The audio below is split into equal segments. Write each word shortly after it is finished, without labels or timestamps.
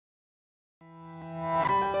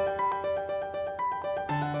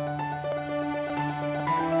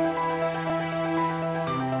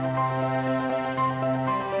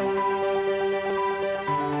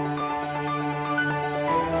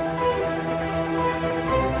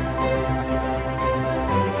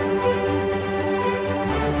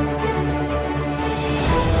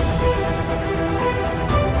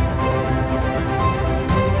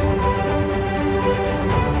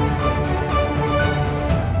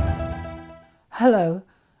Hello,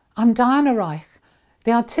 I'm Diana Reich,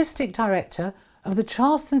 the Artistic Director of the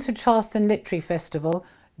Charleston to Charleston Literary Festival,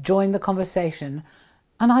 Join the Conversation,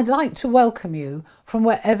 and I'd like to welcome you from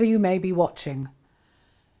wherever you may be watching.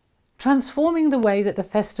 Transforming the way that the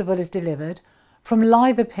festival is delivered, from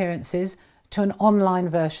live appearances to an online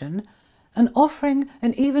version, and offering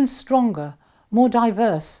an even stronger, more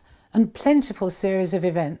diverse and plentiful series of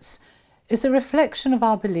events, is a reflection of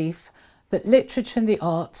our belief that literature and the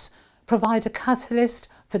arts provide a catalyst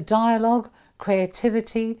for dialogue,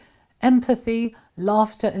 creativity, empathy,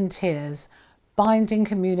 laughter and tears, binding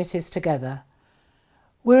communities together.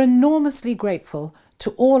 We're enormously grateful to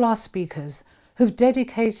all our speakers who've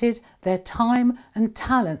dedicated their time and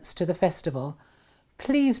talents to the festival.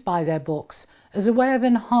 Please buy their books as a way of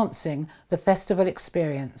enhancing the festival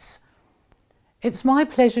experience. It's my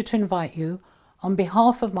pleasure to invite you, on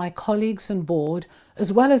behalf of my colleagues and board,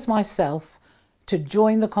 as well as myself, to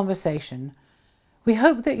join the conversation. We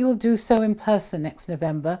hope that you'll do so in person next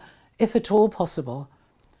November, if at all possible.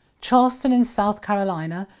 Charleston in South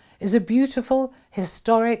Carolina is a beautiful,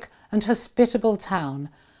 historic and hospitable town,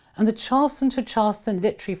 and the Charleston to Charleston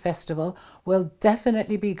Literary Festival will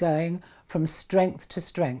definitely be going from strength to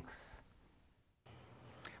strength.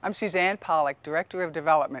 I'm Suzanne Pollack, Director of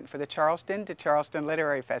Development for the Charleston to Charleston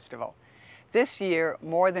Literary Festival. This year,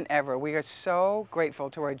 more than ever, we are so grateful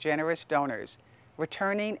to our generous donors,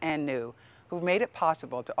 returning and new, who've made it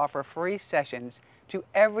possible to offer free sessions to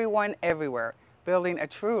everyone everywhere, building a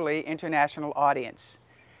truly international audience.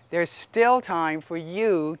 There's still time for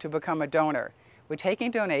you to become a donor. We're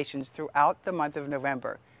taking donations throughout the month of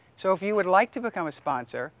November. So if you would like to become a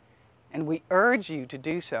sponsor, and we urge you to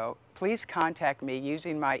do so, please contact me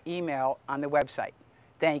using my email on the website.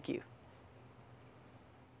 Thank you.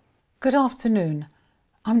 Good afternoon.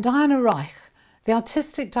 I'm Diana Reich, the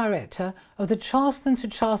Artistic Director of the Charleston to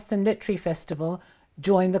Charleston Literary Festival,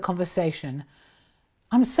 Join the Conversation.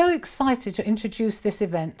 I'm so excited to introduce this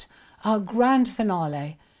event, our grand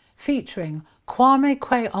finale, featuring Kwame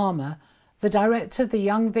Kwei-Armah, the director of the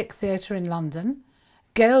Young Vic Theatre in London,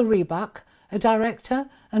 Gail Rebuck, a director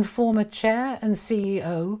and former chair and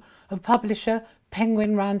CEO of publisher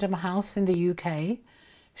Penguin Random House in the UK,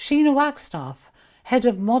 Sheena Wagstaff, head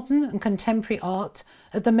of modern and contemporary art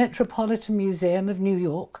at the Metropolitan Museum of New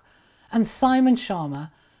York, and Simon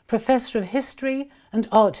Schama, professor of history and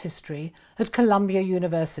art history at Columbia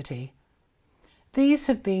University. These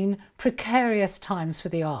have been precarious times for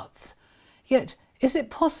the arts. Yet, is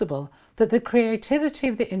it possible that the creativity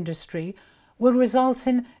of the industry will result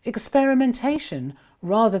in experimentation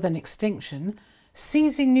rather than extinction,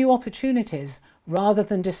 seizing new opportunities rather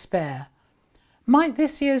than despair? Might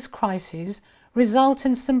this year's crises result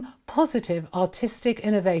in some positive artistic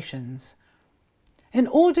innovations? In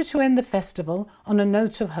order to end the festival on a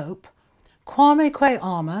note of hope, Kwame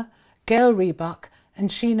Kwei-Armah, Gail Rebuck and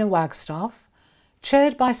Sheena Wagstaff,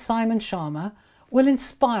 chaired by Simon Schama, will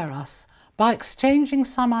inspire us by exchanging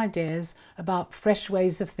some ideas about fresh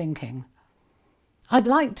ways of thinking. I'd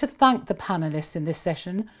like to thank the panellists in this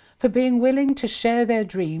session for being willing to share their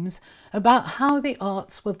dreams about how the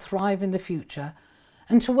arts will thrive in the future,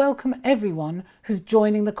 and to welcome everyone who's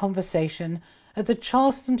joining the conversation at the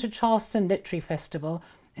Charleston to Charleston Literary Festival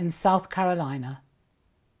in South Carolina.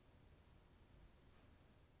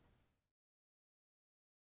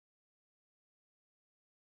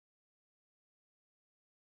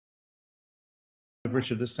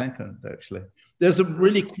 Richard II, actually. There's a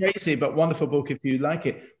really crazy but wonderful book, if you like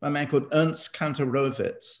it, by a man called Ernst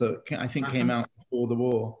Kantorowicz that I think came out before the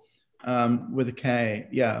war, with a K,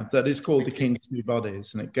 yeah, that is called The King's Two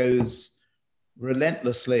Bodies, and it goes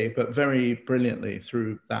relentlessly but very brilliantly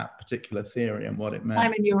through that particular theory and what it meant.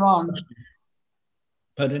 Simon, you're on.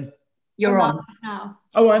 Pardon? You're on now.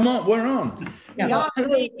 Oh, I'm on. We're on. Yeah.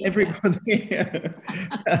 Hello, everybody.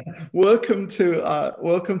 Welcome to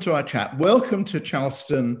our chat. Welcome to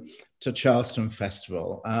Charleston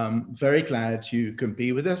Festival. Very glad you can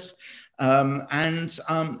be with us.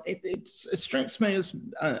 It strikes me as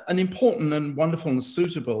an important and wonderful and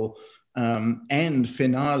suitable end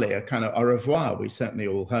finale, a kind of au revoir, we certainly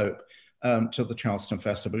all hope, to the Charleston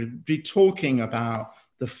Festival. We'll be talking about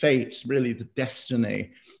the fate, really the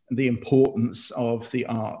destiny, the importance of the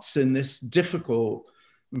arts in this difficult,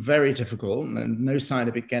 very difficult, and no sign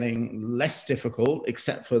of it getting less difficult,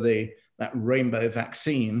 except for that rainbow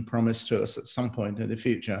vaccine promised to us at some point in the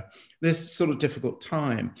future, this sort of difficult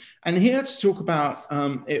time. And here to talk about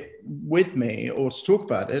it with me, or to talk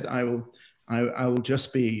about it, I will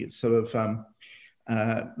just be sort of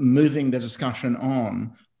moving the discussion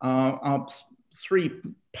on, are three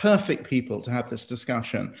perfect people to have this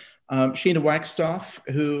discussion. Sheena Wagstaff,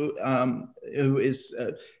 who is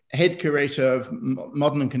head curator of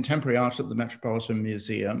modern and contemporary art at the Metropolitan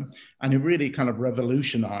Museum, and who really kind of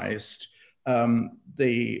revolutionized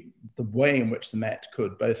the way in which the Met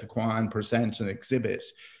could both acquire and present and exhibit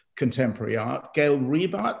contemporary art. Gail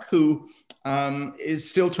Rebuck, who is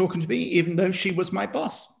still talking to me, even though she was my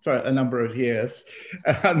boss for a number of years,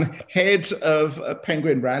 head of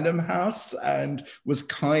Penguin Random House, and was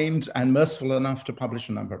kind and merciful enough to publish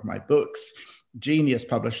a number of my books, genius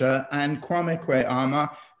publisher, and Kwame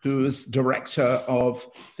Kwei-Armah, who is director of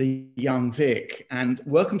the Young Vic. And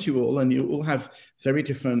welcome to you all, and you all have very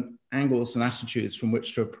different angles and attitudes from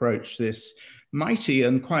which to approach this mighty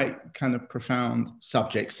and quite kind of profound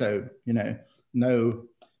subject. So, you know, no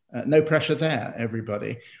pressure there,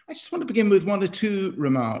 everybody. I just want to begin with one or two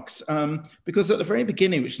remarks, because at the very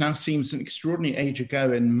beginning, which now seems an extraordinary age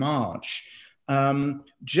ago in March,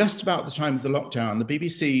 just about the time of the lockdown, the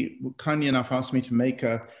BBC kindly enough asked me to make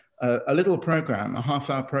a little program, a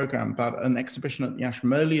half-hour program about an exhibition at the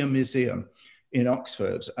Ashmolean Museum in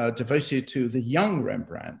Oxford, devoted to the young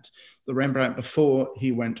Rembrandt, the Rembrandt before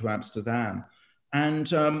he went to Amsterdam. And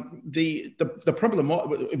the problem,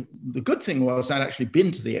 the good thing was I'd actually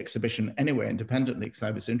been to the exhibition anyway, independently, because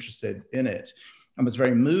I was interested in it and was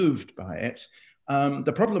very moved by it.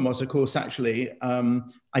 The problem was, of course, actually,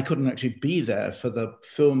 I couldn't actually be there for the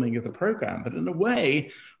filming of the program. But in a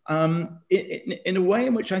way,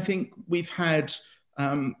 in which I think we've had,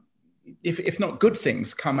 if not good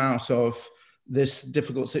things, come out of this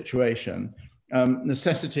difficult situation,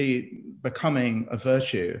 necessity becoming a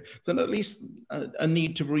virtue, then at least a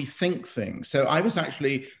need to rethink things. So I was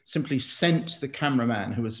actually simply sent the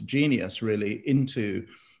cameraman, who was a genius really, into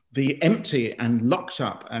the empty and locked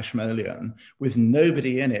up Ashmolean with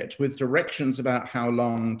nobody in it, with directions about how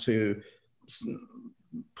long to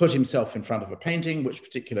put himself in front of a painting, which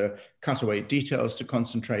particular cutaway details to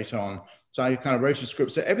concentrate on. So I kind of wrote a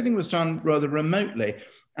script. So everything was done rather remotely.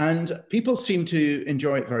 And people seemed to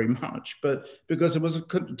enjoy it very much, but because there was a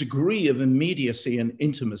degree of immediacy and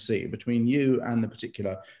intimacy between you and the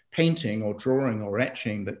particular painting or drawing or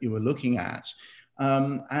etching that you were looking at,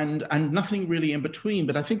 and nothing really in between.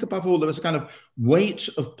 But I think above all, there was a kind of weight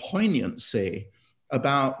of poignancy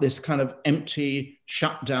about this kind of empty,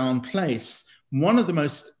 shut down place. One of the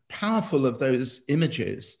most powerful of those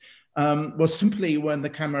images was simply when the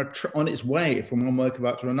camera, on its way from one work of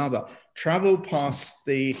art to another, traveled past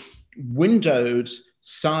the windowed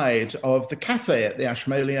side of the cafe at the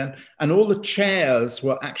Ashmolean, and all the chairs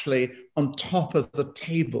were actually on top of the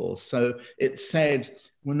tables. So it said,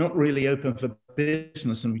 we're not really open for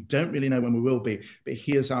business and we don't really know when we will be, but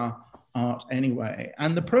here's our art anyway.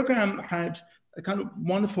 And the program had a kind of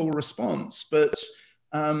wonderful response, but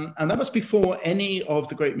and that was before any of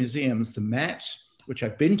the great museums, the Met, which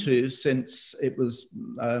I've been to since it was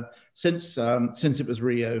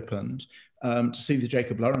reopened, to see the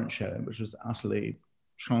Jacob Lawrence show, which was utterly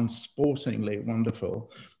transportingly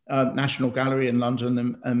wonderful, National Gallery in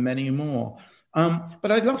London, and many more.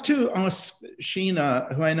 But I'd love to ask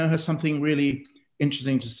Sheena, who I know has something really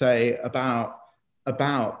interesting to say about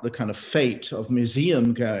the kind of fate of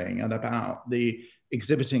museum going and about the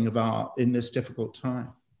exhibiting of art in this difficult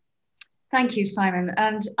time. Thank you, Simon.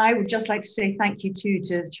 And I would just like to say thank you too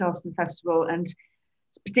to the Charleston Festival, and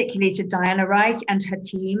particularly to Diana Reich and her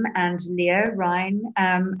team, and Leo Ryan,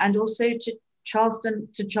 and also to Charleston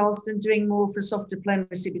doing more for soft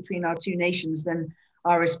diplomacy between our two nations than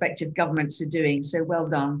our respective governments are doing. So well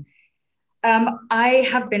done. I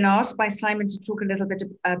have been asked by Simon to talk a little bit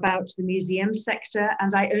about the museum sector,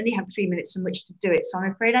 and I only have 3 minutes in which to do it. So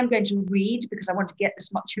I'm afraid I'm going to read, because I want to get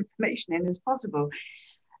as much information in as possible.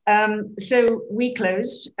 So we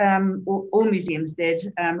closed, all museums did,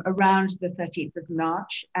 around the 13th of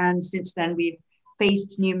March. And since then, we've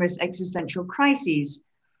faced numerous existential crises.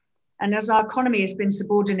 And as our economy has been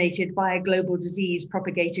subordinated by a global disease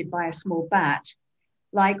propagated by a small bat,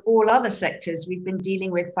 like all other sectors, we've been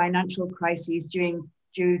dealing with financial crises due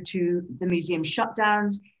to the museum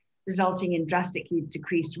shutdowns, resulting in drastically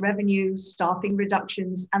decreased revenue, staffing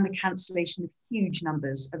reductions, and the cancellation of huge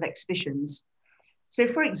numbers of exhibitions. So,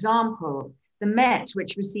 for example, the Met,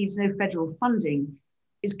 which receives no federal funding,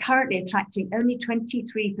 is currently attracting only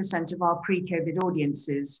 23% of our pre-COVID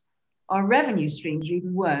audiences. Our revenue streams are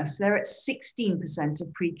even worse. They're at 16%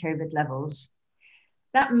 of pre-COVID levels.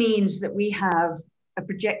 That means that we have a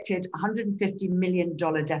projected $150 million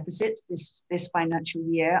deficit this financial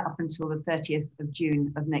year up until the 30th of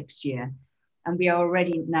June of next year. And we are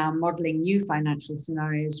already now modeling new financial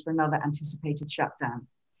scenarios for another anticipated shutdown.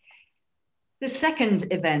 The second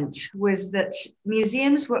event was that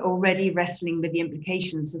museums were already wrestling with the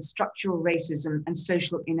implications of structural racism and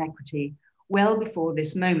social inequity well before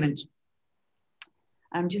this moment.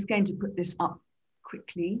 I'm just going to put this up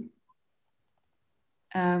quickly.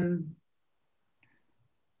 I've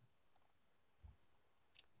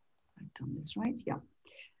done this right, yeah.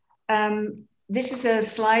 This is a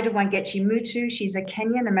slide of Wangechi Mutu. She's a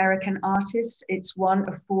Kenyan-American artist. It's one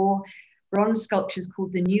of 4 bronze sculptures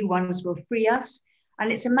called The New Ones Will Free Us.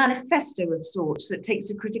 And it's a manifesto of sorts that takes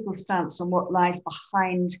a critical stance on what lies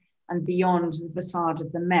behind and beyond the facade of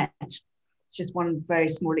the Met. It's just one very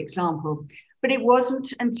small example. But it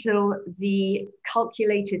wasn't until the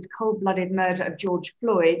calculated, cold-blooded murder of George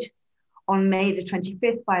Floyd on May the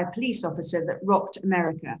 25th by a police officer that rocked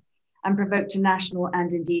America and provoked a national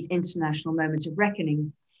and indeed international moment of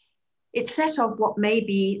reckoning. It set off what may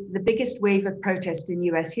be the biggest wave of protest in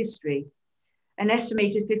US history. An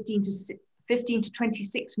estimated 15 to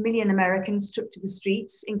 26 million Americans took to the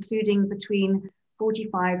streets, including between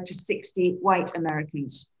 45 to 60 white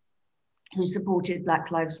Americans who supported Black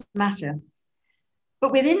Lives Matter.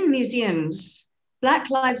 But within museums, Black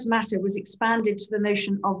Lives Matter was expanded to the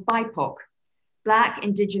notion of BIPOC, Black,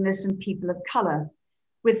 Indigenous, and people of color,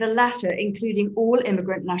 with the latter including all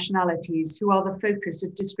immigrant nationalities who are the focus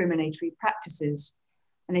of discriminatory practices.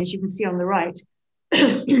 And as you can see on the right,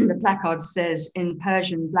 the placard says in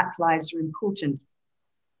Persian, Black lives are important.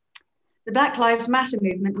 The Black Lives Matter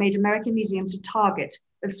movement made American museums a target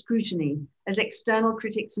of scrutiny as external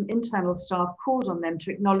critics and internal staff called on them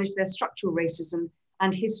to acknowledge their structural racism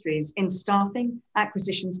and histories in staffing,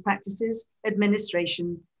 acquisitions practices,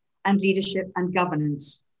 administration, and leadership and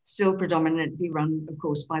governance, still predominantly run, of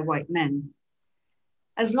course, by white men.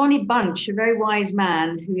 As Lonnie Bunch, a very wise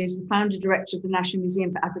man who is the founder director of the National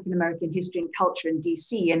Museum for African American History and Culture in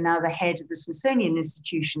DC and now the head of the Smithsonian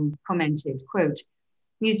Institution, commented, quote,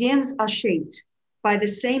 "Museums are shaped by the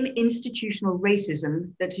same institutional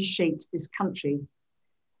racism that has shaped this country.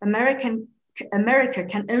 America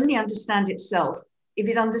can only understand itself if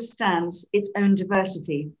it understands its own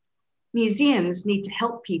diversity. Museums need to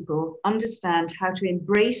help people understand how to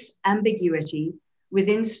embrace ambiguity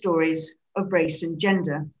within stories of race and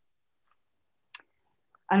gender."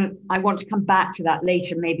 And I want to come back to that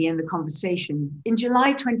later, maybe in the conversation. In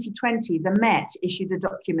July 2020, the Met issued a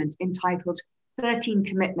document entitled 13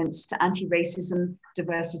 Commitments to Anti-Racism,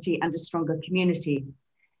 Diversity and a Stronger Community.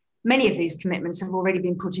 Many of these commitments have already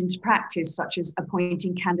been put into practice, such as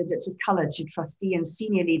appointing candidates of color to trustee and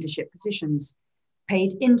senior leadership positions,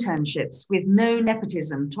 paid internships with no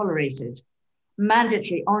nepotism tolerated,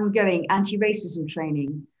 mandatory ongoing anti-racism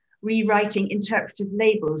training, rewriting interpretive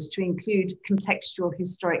labels to include contextual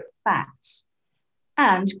historic facts,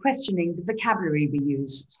 and questioning the vocabulary we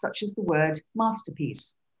use, such as the word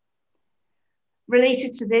masterpiece.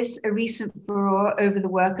 Related to this, a recent furore over the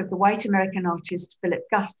work of the white American artist Philip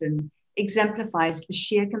Guston exemplifies the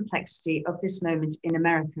sheer complexity of this moment in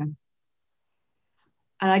America.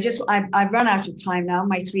 And I've run out of time now,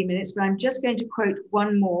 my 3 minutes, but I'm just going to quote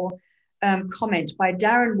one more comment by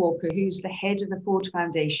Darren Walker, who's the head of the Ford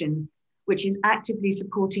Foundation, which is actively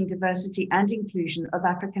supporting diversity and inclusion of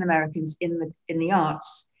African Americans in the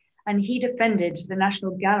arts. And he defended the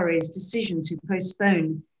National Gallery's decision to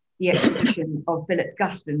postpone the exhibition of Philip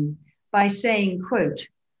Guston by saying, quote,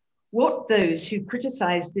 "What those who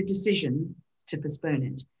criticize the decision to postpone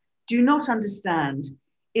it do not understand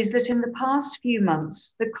is that in the past few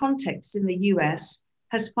months, the context in the US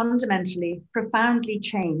has fundamentally, profoundly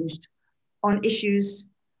changed on issues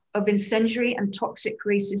of incendiary and toxic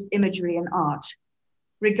racist imagery in art,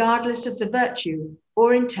 regardless of the virtue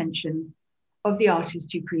or intention of the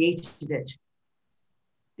artist who created it.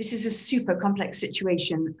 This is a super complex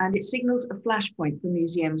situation and it signals a flashpoint for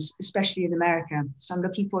museums, especially in America. So I'm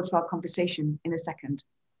looking forward to our conversation in a second.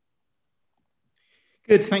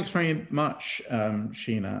 Good, thanks very much,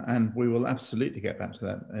 Sheena, and we will absolutely get back to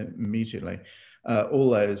that immediately. All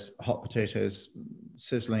those hot potatoes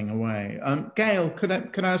sizzling away. Gail, could I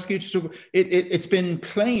ask you to talk? It's been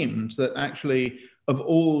claimed that actually of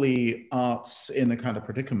all the arts in a kind of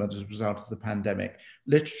predicament as a result of the pandemic,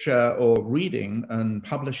 literature or reading and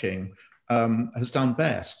publishing has done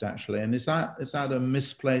best, actually. And is that a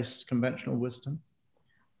misplaced conventional wisdom?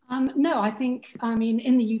 No, I think,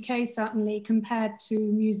 in the UK, certainly, compared to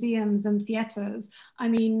museums and theatres,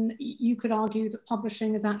 you could argue that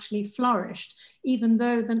publishing has actually flourished, even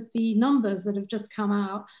though the numbers that have just come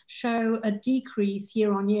out show a decrease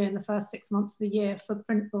year on year in the first 6 months of the year for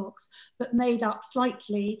print books, but made up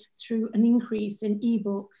slightly through an increase in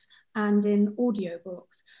ebooks and in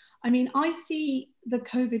audiobooks. I mean, I see the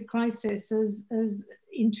COVID crisis as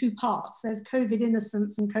in two parts. There's COVID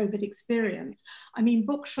innocence and COVID experience. I mean,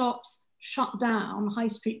 bookshops shut down, high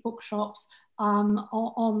street bookshops,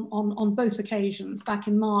 on both occasions, back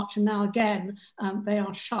in March, and now again, they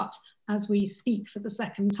are shut as we speak for the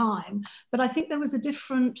second time. But I think there was a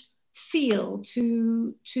different feel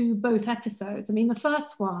to both episodes. I mean, the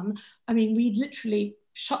first one, I mean, we literally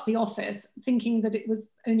shut the office thinking that it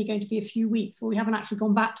was only going to be a few weeks. Well, we haven't actually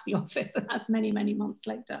gone back to the office, and that's many, many months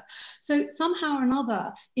later. So somehow or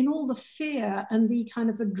another, in all the fear and the kind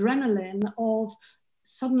of adrenaline of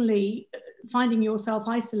suddenly finding yourself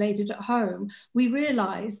isolated at home, we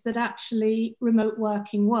realized that actually remote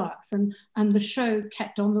working works, and the show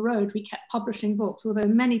kept on the road. We kept publishing books, although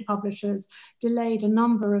many publishers delayed a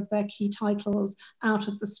number of their key titles out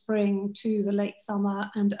of the spring to the late summer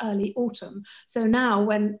and early autumn. So now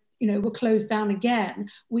when we're closed down again,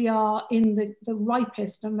 we are in the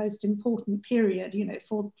ripest and most important period,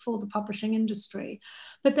 for the publishing industry.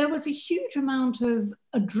 But there was a huge amount of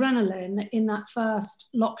adrenaline in that first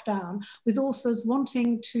lockdown, with authors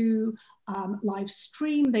wanting to live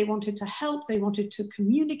stream, they wanted to help, they wanted to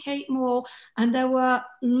communicate more, and there were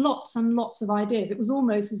lots and lots of ideas. It was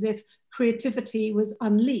almost as if creativity was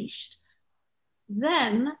unleashed.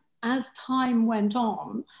 Then, as time went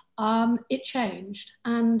on, it changed.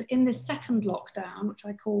 And in this second lockdown, which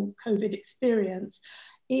I call COVID experience,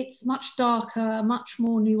 it's much darker, much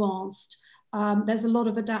more nuanced. There's a lot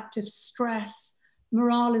of adaptive stress.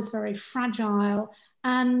 Morale is very fragile.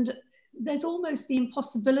 And there's almost the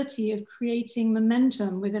impossibility of creating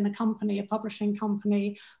momentum within a company, a publishing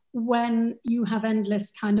company, when you have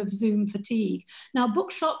endless kind of Zoom fatigue. Now,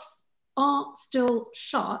 bookshops are still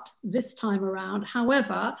shut this time around.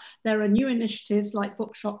 However, there are new initiatives like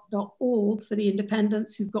bookshop.org for the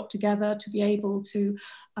independents who've got together to be able to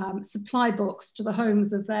supply books to the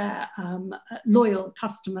homes of their loyal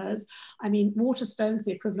customers. I mean, Waterstones,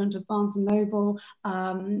 the equivalent of Barnes & Noble,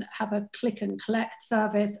 have a click and collect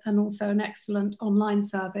service and also an excellent online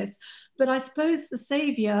service. But I suppose the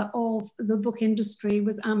savior of the book industry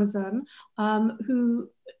was Amazon, who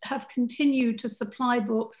have continued to supply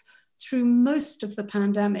books through most of the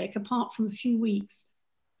pandemic, apart from a few weeks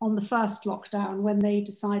on the first lockdown when they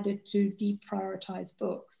decided to deprioritize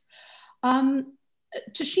books.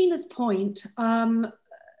 To Sheena's point,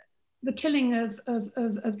 the killing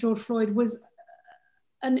of George Floyd was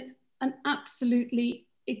an absolutely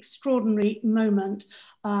extraordinary moment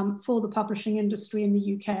for the publishing industry in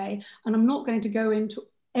the UK. And I'm not going to go into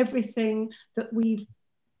everything that we've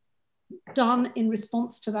done in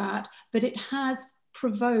response to that, but it has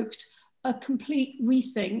provoked a complete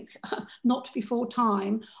rethink, not before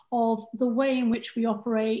time, of the way in which we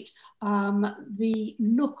operate, the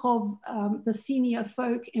look of the senior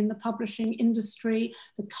folk in the publishing industry,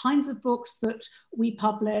 the kinds of books that we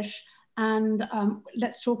publish. And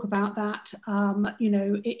let's talk about that,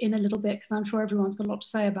 in a little bit, because I'm sure everyone's got a lot to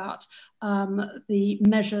say about the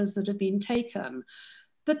measures that have been taken.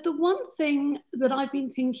 But the one thing that I've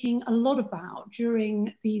been thinking a lot about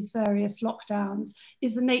during these various lockdowns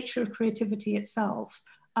is the nature of creativity itself.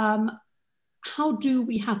 How do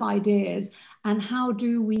we have ideas, and how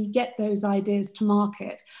do we get those ideas to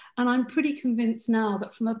market? And I'm pretty convinced now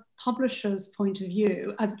that from a publisher's point of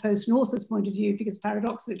view, as opposed to an author's point of view, because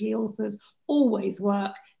paradoxically authors always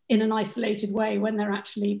work in an isolated way when they're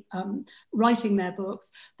actually writing their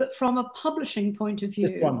books, but from a publishing point of view—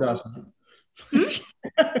 This one doesn't.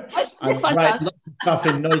 I write lots of stuff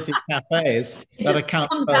in noisy cafes. It just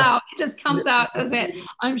comes out, does it?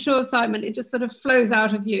 I'm sure, Simon, it just sort of flows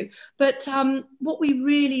out of you. But what we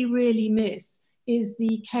really, really miss is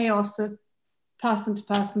the chaos of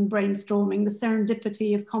person-to-person brainstorming, the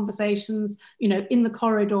serendipity of conversations, in the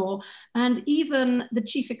corridor. And even the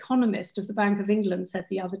chief economist of the Bank of England said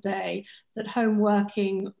the other day that home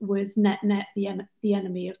working was net-net the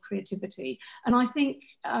enemy of creativity. And I think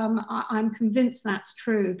I'm convinced that's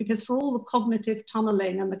true, because for all the cognitive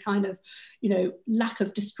tunneling and the kind of, lack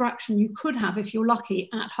of distraction you could have if you're lucky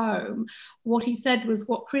at home, what he said was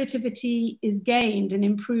what creativity is gained in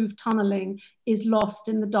improved tunneling is lost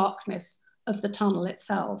in the darkness of the tunnel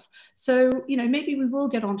itself. So, maybe we will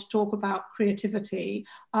get on to talk about creativity.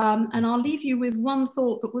 And I'll leave you with one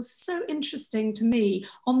thought that was so interesting to me.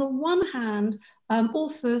 On the one hand,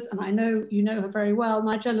 authors, and I know you know her very well,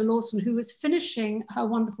 Nigella Lawson, who was finishing her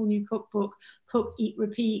wonderful new cookbook, Cook, Eat,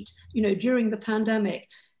 Repeat, during the pandemic.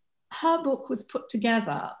 Her book was put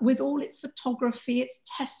together with all its photography, its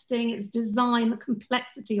testing, its design, the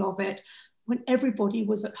complexity of it, when everybody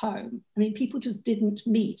was at home. I mean, people just didn't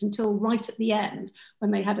meet until right at the end, when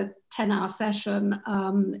they had a 10-hour session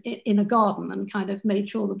in a garden and kind of made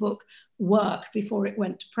sure the book worked before it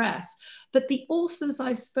went to press. But the authors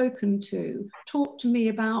I've spoken to talked to me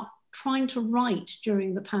about trying to write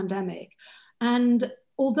during the pandemic. And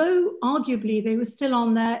although arguably they were still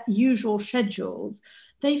on their usual schedules,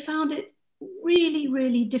 they found it really,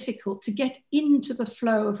 really difficult to get into the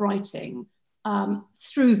flow of writing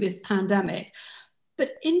through this pandemic.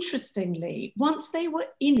 But interestingly, once they were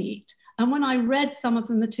in it, and when I read some of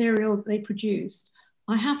the material that they produced,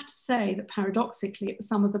 I have to say that paradoxically, it was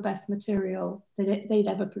some of the best material that they'd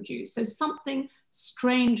ever produced. So something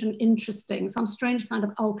strange and interesting, some strange kind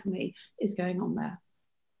of alchemy is going on there.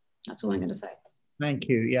 That's all I'm going to say. Thank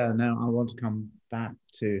you. Yeah, no, I want to come back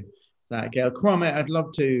to that, Gail. Kwame, I'd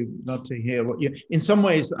love to hear what you, in some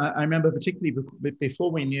ways, I remember particularly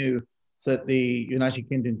before we knew that the United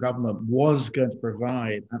Kingdom government was going to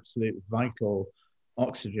provide absolute vital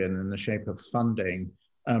oxygen in the shape of funding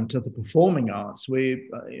to the performing arts.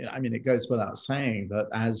 I mean, it goes without saying that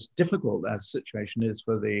as difficult as the situation is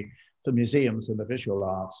for museums and the visual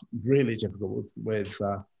arts, really difficult with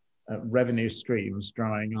revenue streams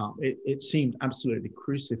drying up. It seemed absolutely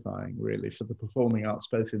crucifying, really, for the performing arts,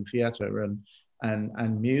 both in theatre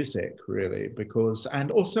and music, really, because,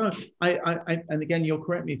 and also, and again, you'll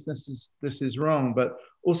correct me if this is wrong, but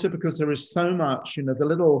also because there is so much, you know, the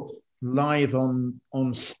little live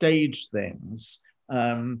on stage things.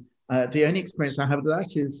 The only experience I have of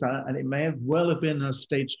that is, and it may have been a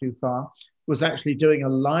stage too far, was actually doing a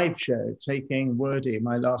live show, taking Wordy,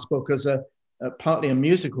 my last book, as partly a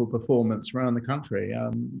musical performance around the country,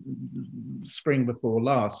 spring before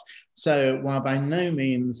last. So while by no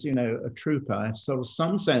means, you know, a trooper, I have sort of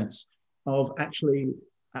some sense of actually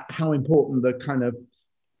how important the kind of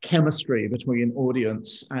chemistry between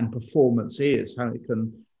audience and performance is, how it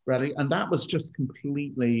can really, and that was just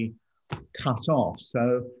completely cut off.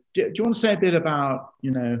 So do you want to say a bit about,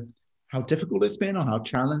 you know, how difficult it's been or how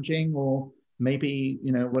challenging, or maybe,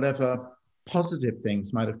 you know, whatever positive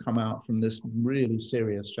things might have come out from this really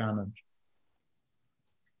serious challenge?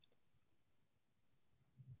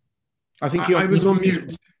 I think I was on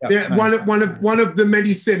mute. Yeah, one of the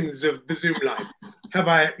many sins of the Zoom Live. Have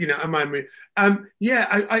I, you know, am I? Yeah,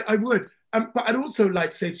 I would. But I'd also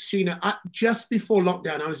like to say to Sheena, just before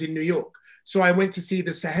lockdown, I was in New York. So I went to see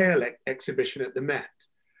the Sahel exhibition at the Met.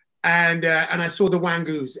 And I saw the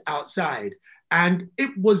Wangus outside. And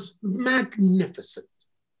it was magnificent.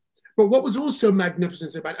 But what was also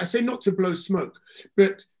magnificent about it, I say not to blow smoke,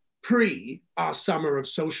 but pre our summer of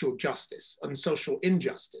social justice and social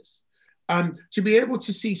injustice, to be able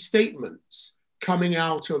to see statements coming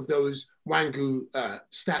out of those Wangu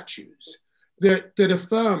statues that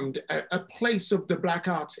affirmed a place of the Black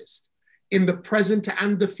artist in the present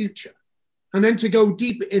and the future, and then to go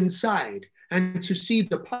deep inside and to see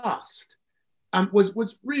the past,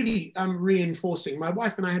 was really reinforcing. My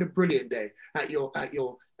wife and I had a brilliant day at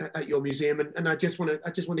your museum, and I just want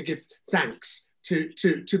to give thanks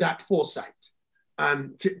to that foresight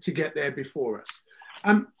to get there before us.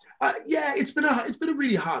 Yeah, it's been a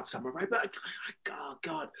really hard summer, right? But oh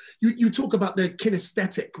God, you talk about the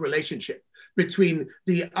kinesthetic relationship between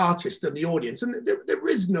the artist and the audience, and there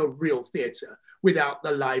is no real theatre without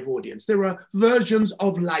the live audience. There are versions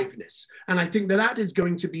of liveness, and I think that is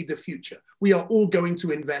going to be the future. We are all going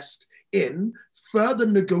to invest in further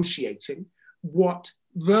negotiating what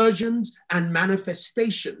versions and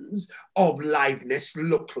manifestations of liveness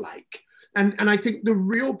look like. And I think the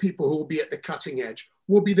real people who will be at the cutting edge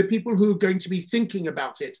will be the people who are going to be thinking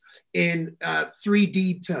about it in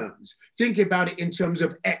 3D terms, thinking about it in terms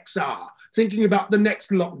of XR, thinking about the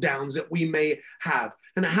next lockdowns that we may have,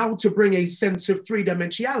 and how to bring a sense of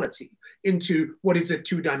three-dimensionality into what is a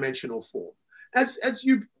two-dimensional form. As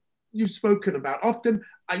you've spoken about, often,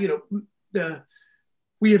 you know,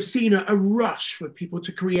 we have seen a rush for people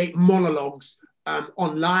to create monologues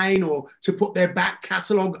online or to put their back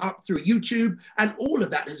catalogue up through YouTube, and all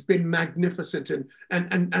of that has been magnificent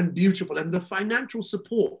and beautiful. And the financial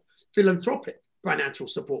support, philanthropic financial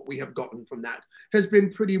support we have gotten from that has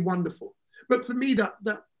been pretty wonderful. But for me,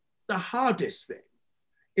 the hardest thing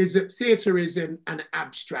is that theatre is an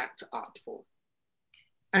abstract art form,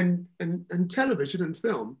 and television and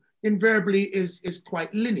film invariably is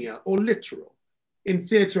quite linear or literal. In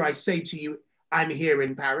theatre, I say to you, I'm here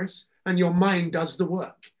in Paris, and your mind does the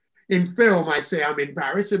work. In film, I say I'm in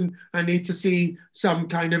Paris and I need to see some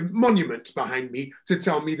kind of monument behind me to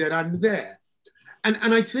tell me that I'm there. And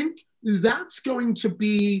I think that's going to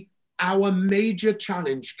be our major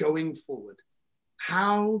challenge going forward.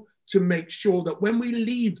 How to make sure that when we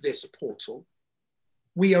leave this portal,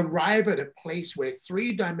 we arrive at a place where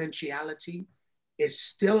three-dimensionality is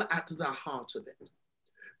still at the heart of it.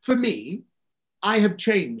 For me, I have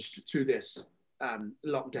changed through this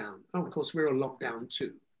lockdown. Oh, of course, we're on lockdown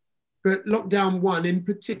 2. But lockdown 1 in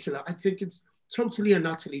particular, I think it's totally and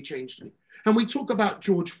utterly changed me. And we talk about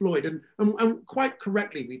George Floyd, and quite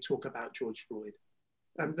correctly we talk about George Floyd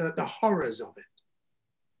and the horrors of it.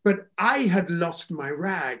 But I had lost my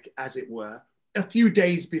rag, as it were, a few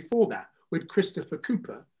days before that with Christopher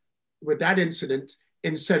Cooper, with that incident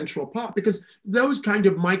in Central Park, because those kind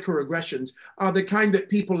of microaggressions are the kind that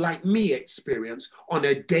people like me experience on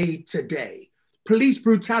a day-to-day. Police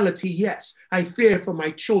brutality, yes. I fear for my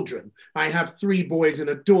children. I have 3 boys and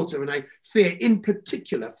a daughter, and I fear in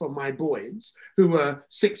particular for my boys who are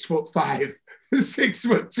 6'5",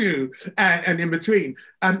 6'2", and in between.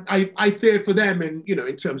 I fear for them in,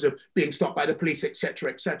 in terms of being stopped by the police, etc.,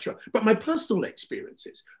 etc. But my personal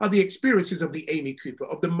experiences are the experiences of the Amy Cooper,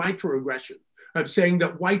 of the microaggression, of saying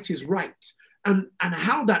that white is right, and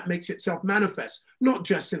how that makes itself manifest, not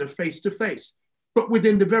just in a face-to-face, but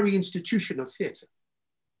within the very institution of theatre.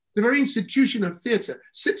 The very institution of theatre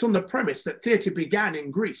sits on the premise that theatre began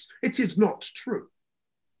in Greece. It is not true.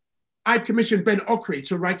 I commissioned Ben Okri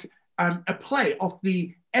to write a play of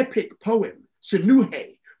the epic poem,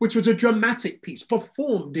 Sinuhe, which was a dramatic piece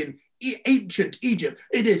performed in ancient Egypt.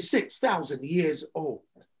 It is 6,000 years old.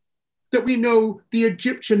 That we know the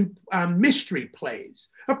Egyptian mystery plays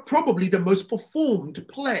are probably the most performed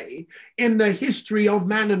play in the history of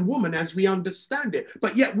man and woman as we understand it.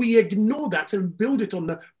 But yet we ignore that and build it on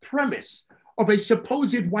the premise of a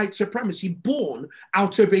supposed white supremacy born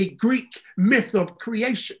out of a Greek myth of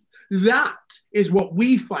creation. That is what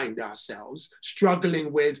we find ourselves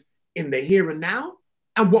struggling with in the here and now,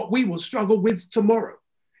 and what we will struggle with tomorrow.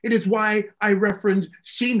 It is why I referenced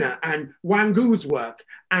Sheena and Wangu's work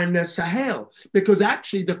and Sahel, because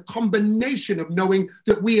actually the combination of knowing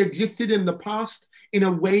that we existed in the past in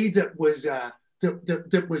a way that was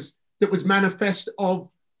manifest of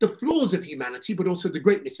the flaws of humanity, but also the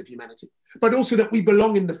greatness of humanity, but also that we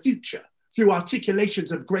belong in the future through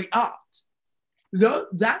articulations of great art.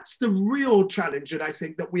 That's the real challenge that I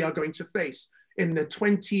think that we are going to face in the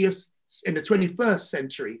 21st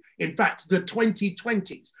century, in fact, the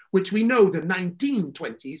 2020s, which we know the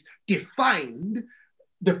 1920s defined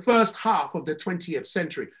the first half of the 20th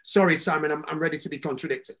century. Sorry, Simon, I'm ready to be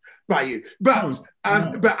contradicted by you. But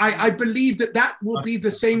I believe that will be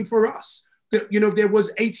the same for us. That, there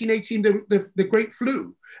was 1818, the Great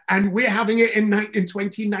Flu, and we're having it in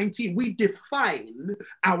 2019. We define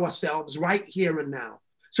ourselves right here and now.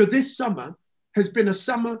 So this summer has been a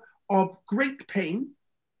summer of great pain,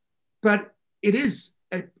 but it is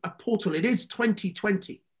a portal. It is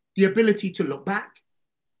 2020, the ability to look back,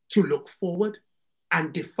 to look forward,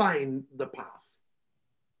 and define the path.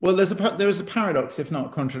 Well, there is a paradox, if not a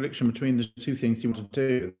contradiction, between the two things you want to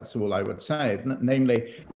do. That's all I would say.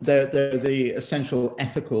 Namely, they're the essential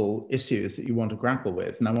ethical issues that you want to grapple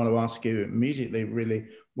with. And I want to ask you immediately, really,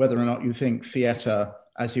 whether or not you think theatre,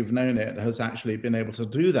 as you've known it, has actually been able to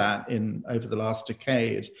do that over the last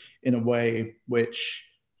decade in a way which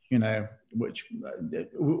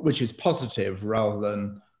is positive rather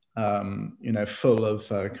than full of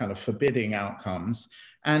kind of forbidding outcomes.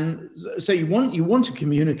 And so you want to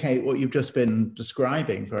communicate what you've just been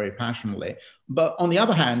describing very passionately. But on the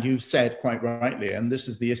other hand, you've said quite rightly, and this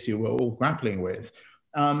is the issue we're all grappling with,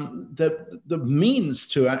 the means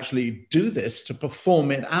to actually do this, to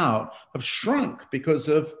perform it out, have shrunk because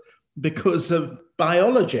of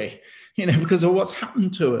biology, because of what's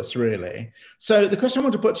happened to us, really. So the question I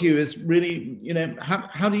want to put to you is really,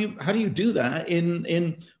 how do you do that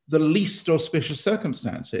in the least auspicious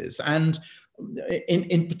circumstances? And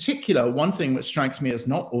in particular, one thing which strikes me as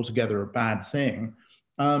not altogether a bad thing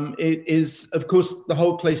is, of course, the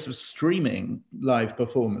whole place of streaming live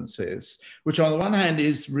performances, which on the one hand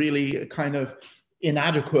is really a kind of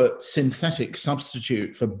inadequate synthetic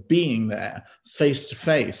substitute for being there face to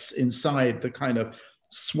face inside the kind of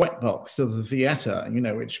sweatbox of the theatre,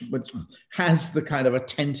 which has the kind of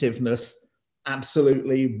attentiveness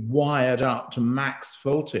absolutely wired up to max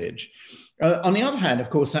voltage. On the other hand, of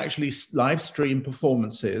course, actually live stream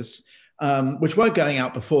performances, which were going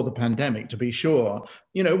out before the pandemic, to be sure,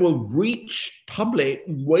 will reach public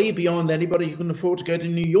way beyond anybody who can afford to go to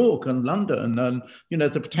New York and London. And,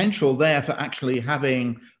 the potential there for actually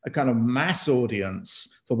having a kind of mass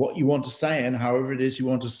audience for what you want to say and however it is you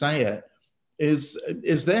want to say it is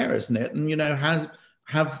there, isn't it? And,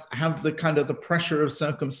 have the kind of the pressure of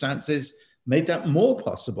circumstances made that more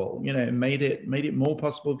possible, made it more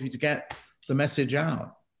possible for you to get the message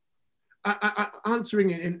out? Answering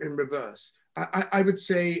it in reverse, I would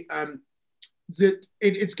say that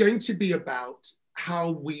it's going to be about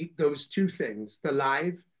how those two things, the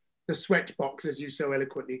live, the sweatbox, as you so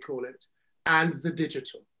eloquently call it, and the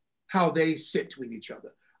digital, how they sit with each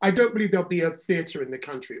other. I don't believe there'll be a theatre in the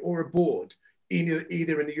country or a board,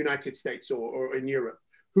 either in the United States or in Europe,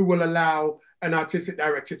 who will allow an artistic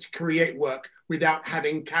director to create work without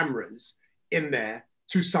having cameras in there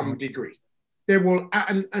to some degree. There will,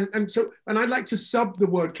 and I'd like to sub the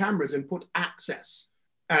word cameras and put access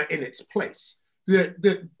in its place.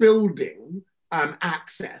 The building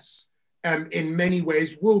access in many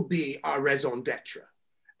ways will be our raison d'etre.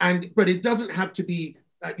 But it doesn't have to be,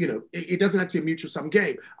 it doesn't have to be a mutual sum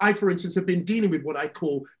game. I, for instance, have been dealing with what I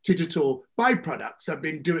call digital byproducts. I've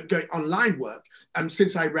been doing online work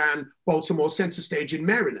since I ran Baltimore Center Stage in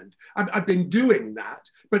Maryland. I've been doing that,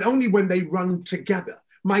 but only when they run together.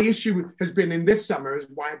 My issue has been in this summer, is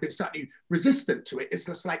why I've been slightly resistant to it. It's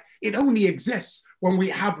just like, it only exists when we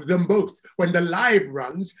have them both, when the live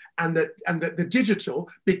runs and the digital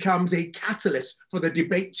becomes a catalyst for the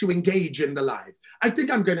debate to engage in the live. I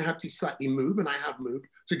think I'm going to have to slightly move, and I have moved,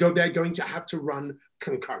 to go, they're going to have to run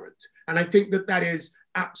concurrent. And I think that is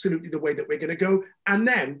absolutely the way that we're going to go. And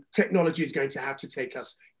then technology is going to have to take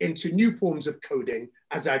us into new forms of coding,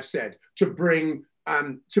 as I've said, to bring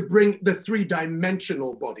the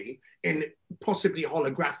three-dimensional body in possibly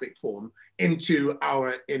holographic form into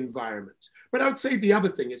our environment. But I would say the other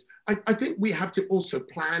thing is, I think we have to also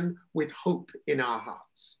plan with hope in our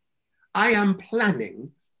hearts. I am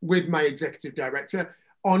planning with my executive director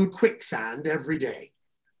on quicksand every day.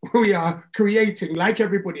 We are creating, like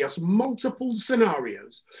everybody else, multiple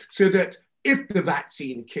scenarios so that if the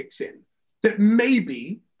vaccine kicks in, that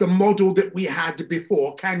maybe the model that we had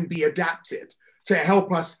before can be adapted to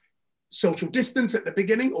help us social distance at the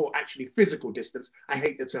beginning, or actually physical distance. I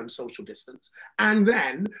hate the term social distance. And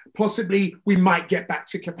then possibly we might get back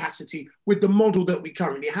to capacity with the model that we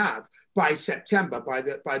currently have by September, by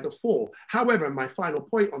the fall. However, my final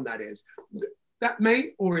point on that is that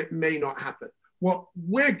may or it may not happen. What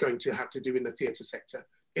we're going to have to do in the theatre sector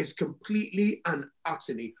is completely and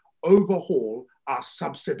utterly overhaul our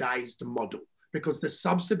subsidized model, because the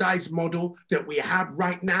subsidized model that we have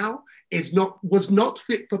right now was not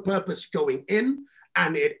fit for purpose going in,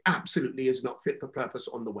 and it absolutely is not fit for purpose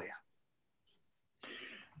on the way out.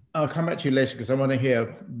 I'll come back to you later, because I want to hear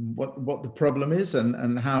what the problem is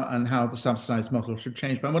and how the subsidized model should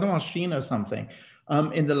change. But I want to ask Sheena something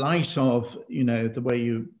in the light of the way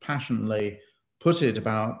you passionately put it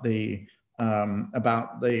about the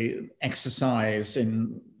exercise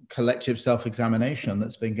in collective self-examination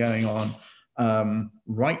that's been going on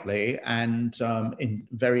rightly and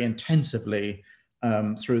very intensively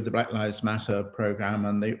through the Black Lives Matter program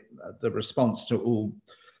and the response to all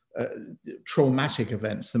traumatic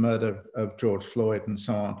events, the murder of George Floyd and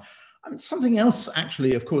so on. And something else,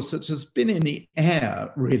 actually, of course, that has been in the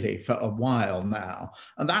air really for a while now,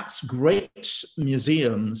 and that's great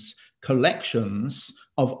museums' collections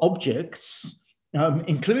of objects,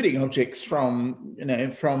 including objects from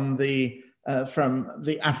the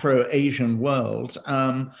Afro-Asian world,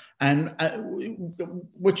 and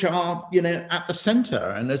which are at the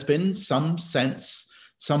center. And there's been some sense,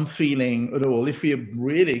 some feeling at all, if we're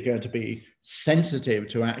really going to be sensitive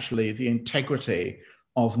to actually the integrity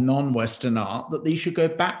of non-Western art, that these should go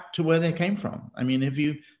back to where they came from. I mean, have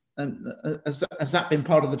you, has that been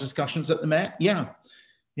part of the discussions at the Met? Yeah.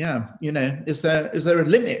 Is there a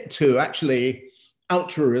limit to actually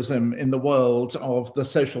altruism in the world of the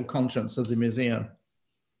social conscience of the museum?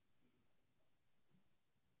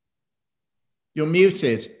 You're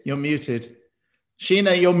muted.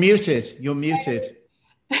 Sheena, you're muted.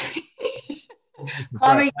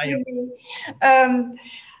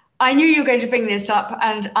 I knew you were going to bring this up,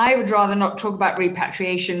 and I would rather not talk about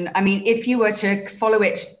repatriation. I mean, if you were to follow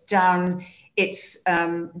it down its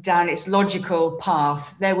logical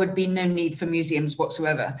path, there would be no need for museums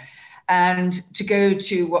whatsoever. And to go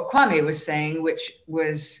to what Kwame was saying, which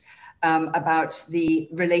was about the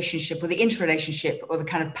relationship or the interrelationship or the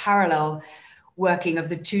kind of parallel working of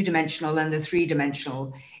the two-dimensional and the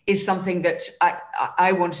three-dimensional, is something that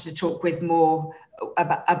I wanted to talk with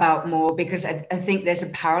about more, because I think there's a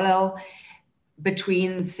parallel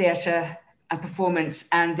between theatre and performance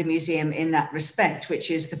and the museum in that respect,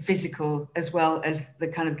 which is the physical as well as the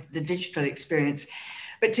kind of the digital experience.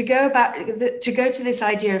 But to go to this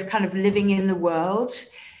idea of kind of living in the world,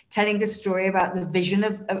 telling the story about the vision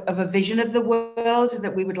of a vision of the world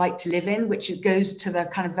that we would like to live in, which goes to the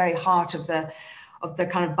kind of very heart of the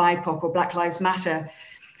kind of BIPOC or Black Lives Matter.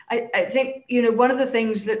 I think, one of the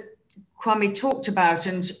things that Kwame talked about,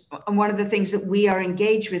 and one of the things that we are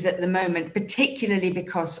engaged with at the moment, particularly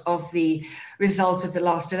because of the result of the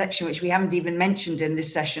last election, which we haven't even mentioned in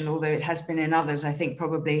this session, although it has been in others, I think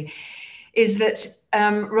probably, is that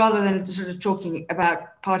rather than sort of talking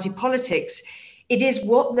about party politics, it is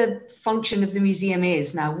what the function of the museum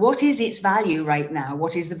is now. What is its value right now?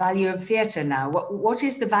 What is the value of theatre now? What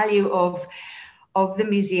is the value of the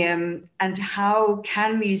museum, and how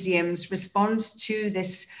can museums respond to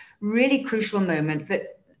this really crucial moment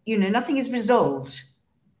that, you know, nothing is resolved.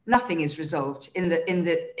 Nothing is resolved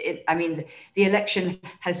I mean, the election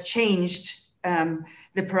has changed the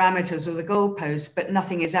parameters or the goalposts, but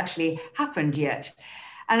nothing has actually happened yet.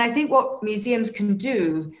 And I think what museums can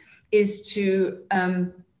do is to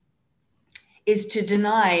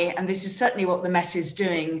deny, and this is certainly what the Met is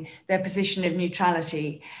doing, their position of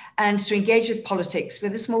neutrality, and to engage with politics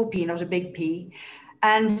with a small p, not a big P,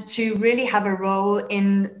 and to really have a role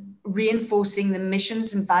in reinforcing the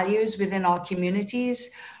missions and values within our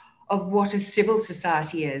communities of what a civil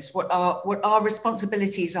society is, what our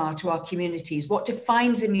responsibilities are to our communities, what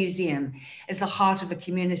defines a museum as the heart of a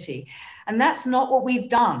community. And that's not what we've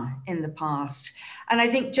done in the past. And I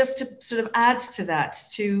think just to sort of add to that,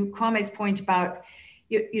 to Kwame's point about,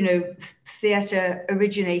 you know, theatre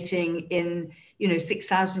originating in,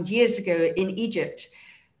 6,000 years ago in Egypt,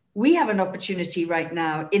 we have an opportunity right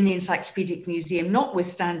now in the Encyclopedic Museum,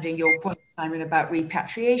 notwithstanding your point, Simon, about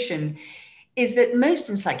repatriation, is that most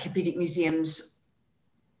encyclopedic museums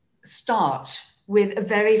start with a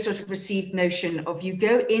very sort of received notion of, you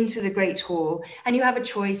go into the Great Hall and you have a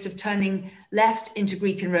choice of turning left into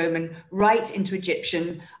Greek and Roman, right into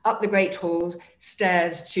Egyptian, up the Great Hall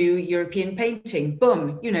stairs to European painting.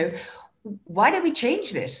 Boom, why don't we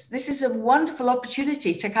change this? This is a wonderful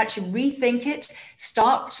opportunity to actually rethink it,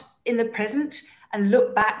 start in the present and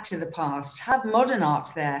look back to the past, have modern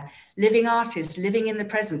art there, living artists, living in the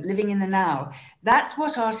present, living in the now. That's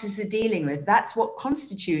what artists are dealing with. That's what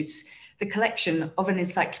constitutes the collection of an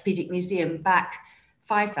encyclopedic museum back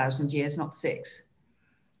 5,000 years, not 6,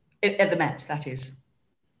 at the Met, that is.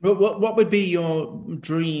 Well, what would be your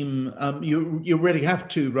dream? You already have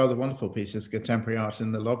 2 rather wonderful pieces of contemporary art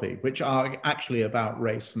in the lobby, which are actually about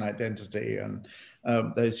race and identity, and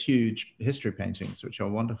those huge history paintings, which are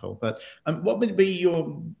wonderful. But what would be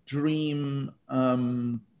your dream,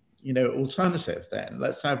 alternative then?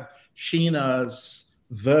 Let's have Sheena's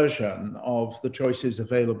version of the choices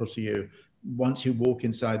available to you once you walk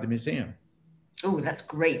inside the museum. Oh, that's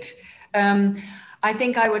great. I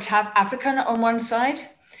think I would have African on one side,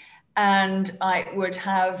 and I would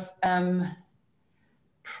have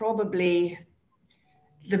probably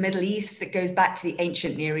the Middle East that goes back to the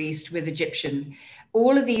ancient Near East with Egyptian.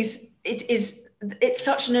 All of these, it's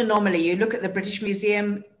such an anomaly. You look at the British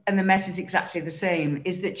Museum and the Met is exactly the same,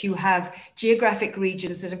 is that you have geographic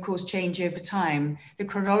regions that of course change over time. The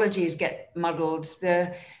chronologies get muddled,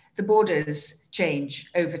 the borders change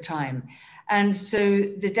over time. And so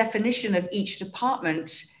the definition of each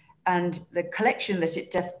department and the collection that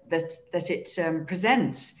it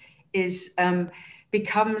presents is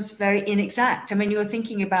becomes very inexact. I mean, you're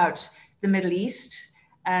thinking about the Middle East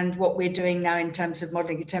and what we're doing now in terms of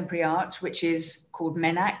modern contemporary art, which is called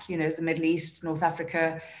MENAC, the Middle East, North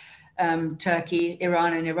Africa, Turkey,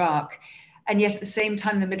 Iran, and Iraq. And yet at the same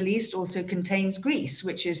time, the Middle East also contains Greece,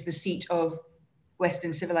 which is the seat of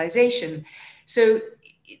Western civilization. So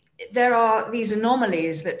there are these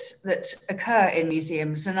anomalies that occur in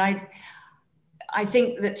museums. And I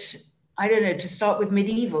think that, I don't know, to start with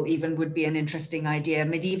medieval even would be an interesting idea,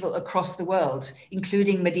 medieval across the world,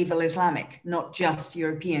 including medieval Islamic, not just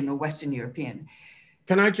European or Western European.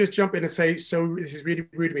 Can I just jump in and say, so this is really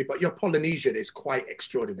rude of me, but your Polynesian is quite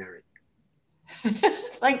extraordinary.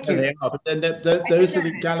 Thank you. Yeah, they are, but then those are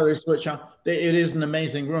the galleries which are, it is an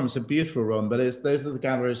amazing room, it's a beautiful room, but those are the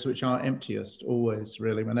galleries which are emptiest always,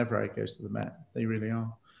 really, whenever I go to the Met, they really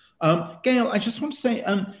are. Gail, I just want to say,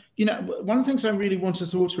 one of the things I really want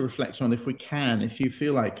us all to reflect on, if we can, if you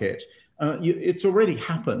feel like it, it's already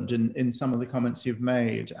happened in some of the comments you've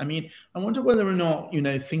made. I mean, I wonder whether or not,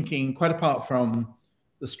 thinking quite apart from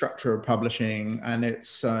the structure of publishing and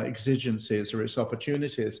its exigencies or its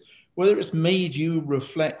opportunities, whether it's made you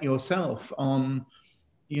reflect yourself on,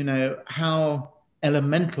 how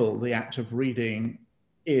elemental the act of reading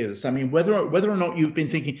is. I mean, whether or not you've been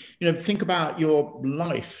thinking, think about your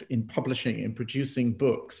life in publishing, in producing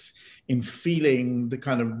books, in feeling the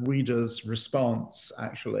kind of reader's response,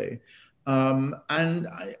 actually. And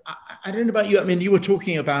I don't know about you. I mean, you were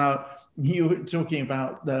talking about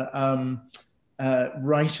the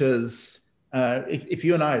writers if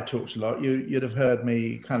you and I had talked a lot, you'd have heard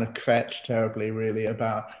me kind of kvetch terribly, really,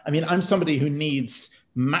 about, I mean, I'm somebody who needs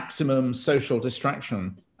maximum social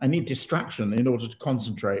distraction. I need distraction in order to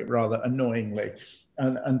concentrate, rather annoyingly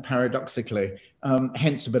and paradoxically.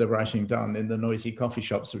 Hence a bit of writing done in the noisy coffee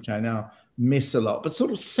shops, which I now miss a lot, but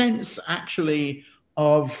sort of sense actually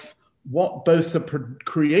of what both the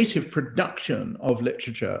creative production of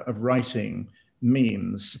literature, of writing,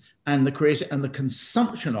 means, and the creation and the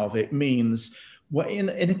consumption of it means, what in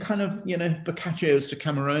a kind of, you know, Boccaccio's to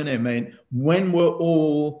Camerone, mean when we're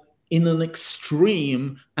all in an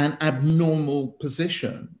extreme and abnormal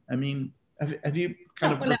position. I mean, have you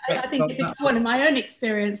kind of? Well, I think well, in my own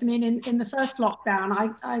experience, I mean, in the first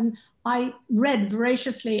lockdown, I read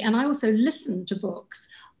voraciously, and I also listened to books.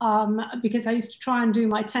 Because I used to try and do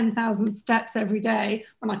my 10,000 steps every day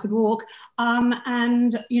when I could walk.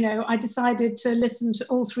 And, you know, I decided to listen to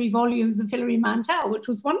all 3 volumes of Hilary Mantel, which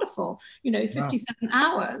was wonderful. You know, 57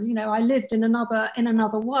 hours, you know, I lived in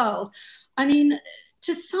another world. I mean,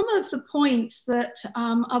 to some of the points that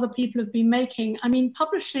other people have been making, I mean,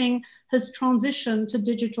 publishing has transitioned to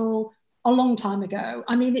digital a long time ago.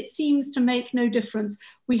 I mean, it seems to make no difference.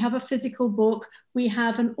 We have a physical book, we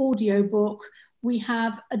have an audio book, we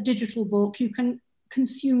have a digital book. You can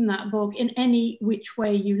consume that book in any which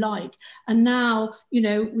way you like. And now, you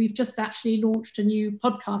know, we've just actually launched a new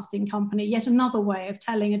podcasting company, yet another way of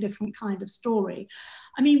telling a different kind of story.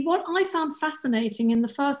 I mean, what I found fascinating in the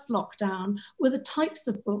first lockdown were the types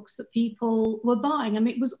of books that people were buying. I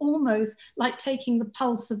mean, it was almost like taking the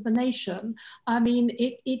pulse of the nation. I mean,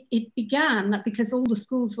 it began, because all the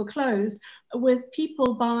schools were closed, with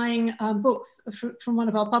people buying books from one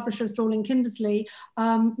of our publishers, Dorling Kindersley,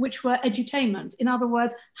 which were edutainment. In other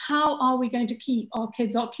words, how are we going to keep our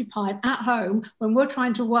kids occupied at home when we're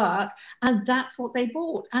trying to work? And that's what they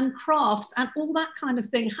bought. And crafts and all that kind of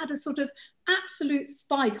thing had a sort of absolute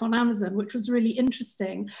spike on Amazon, which was really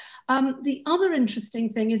interesting. The other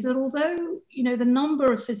interesting thing is that although, you know, the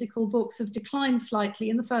number of physical books have declined slightly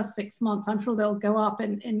in the first 6 months, I'm sure they'll go up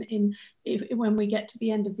when we get to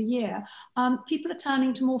the end of the year, people are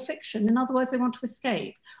turning to more fiction. In other words, they want to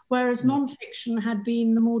escape, whereas non-fiction had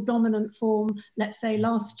been the more dominant form, let's say,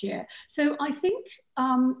 last year. So I think,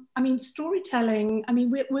 I mean, storytelling, I mean,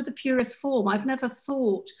 we're the purest form. I've never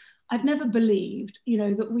believed, you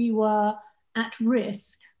know, that we were at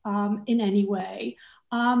risk in any way.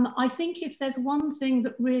 I think if there's one thing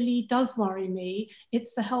that really does worry me,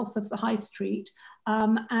 it's the health of the high street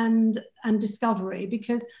and discovery,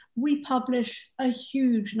 because we publish a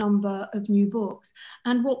huge number of new books.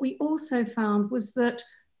 And what we also found was that,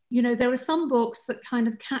 you know, there are some books that kind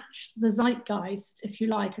of catch the zeitgeist, if you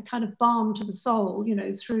like, a kind of balm to the soul, you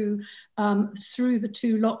know, through the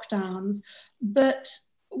 2 lockdowns. But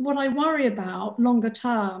what I worry about longer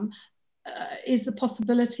term is the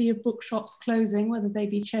possibility of bookshops closing, whether they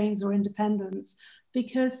be chains or independents,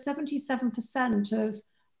 because 77%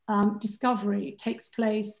 of discovery takes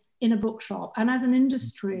place in a bookshop. And as an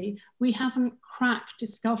industry, we haven't cracked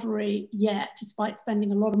discovery yet, despite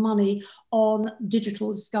spending a lot of money on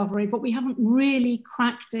digital discovery, but we haven't really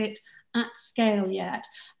cracked it at scale yet.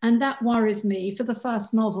 And that worries me for the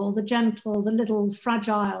first novel, the gentle, the little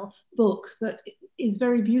fragile book that is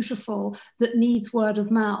very beautiful, that needs word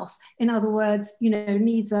of mouth. In other words, you know,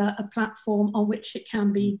 needs a platform on which it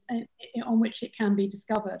can be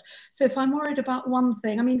discovered. So if I'm worried about one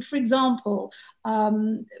thing, I mean, for example,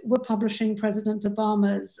 we're publishing President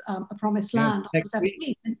Obama's A Promised Land on the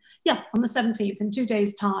 17th. On the 17th, in 2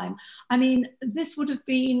 days' time. I mean, this would have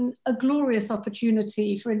been a glorious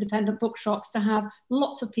opportunity for independent bookshops to have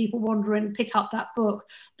lots of people wander in and pick up that book.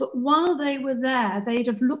 But while they were there, they'd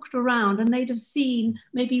have looked around and they'd have seen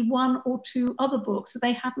maybe 1 or 2 other books that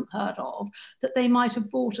they hadn't heard of, that they might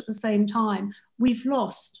have bought at the same time. We've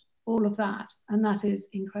lost all of that, and that is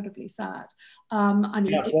incredibly sad. I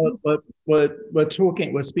mean,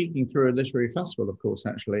 we're speaking through a literary festival, of course,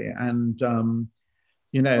 actually, and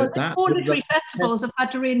you know, well, that literary festivals have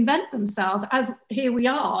had to reinvent themselves, as here we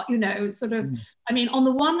are, you know, sort of. I mean, on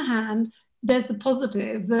the one hand, there's the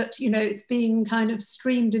positive that, you know, it's being kind of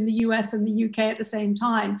streamed in the US and the UK at the same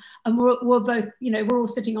time. And we're both, you know, we're all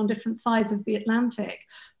sitting on different sides of the Atlantic.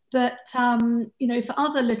 But, you know, for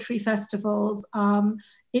other literary festivals,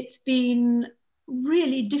 it's been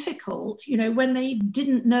really difficult, you know, when they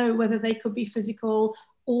didn't know whether they could be physical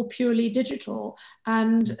or purely digital.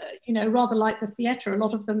 And, you know, rather like the theatre, a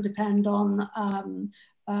lot of them depend on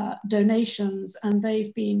donations, and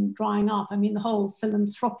they've been drying up. I mean, the whole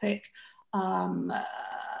philanthropic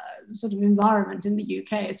sort of environment in the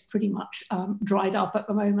UK is pretty much dried up at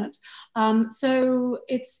the moment. So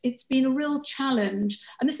it's been a real challenge.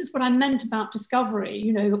 And this is what I meant about discovery,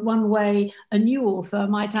 you know, that one way a new author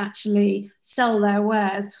might actually sell their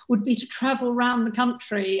wares would be to travel around the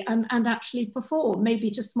country and actually perform, maybe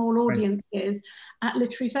to small audiences at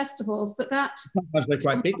literary festivals. But that... Sometimes they're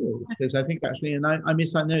quite big audiences, I think, actually. And I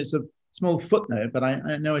know it's a small footnote, but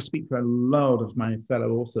I know I speak for a lot of my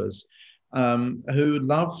fellow authors who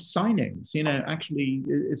love signings. You know, actually,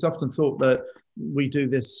 it's often thought that we do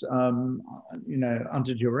this, you know,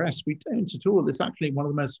 under duress. We don't at all. It's actually one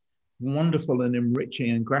of the most wonderful and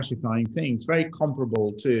enriching and gratifying things, very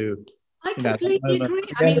comparable to... I completely agree.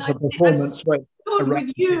 I mean, I performance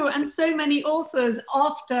with you and so many authors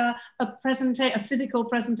after a physical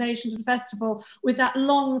presentation at a festival, with that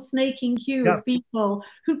long snaking queue of people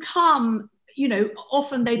who come, you know,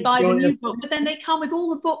 often they buy the new book, but then they come with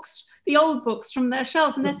all the books, the old books from their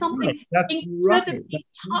shelves. And there's something incredibly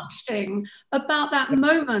touching about that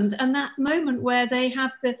moment, and that moment where they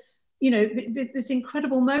have the, you know, this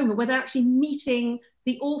incredible moment where they're actually meeting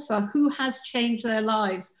the author who has changed their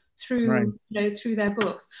lives through, you know, through their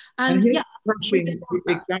books. And yeah,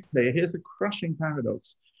 exactly. Here's the crushing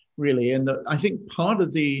paradox, really, and I think part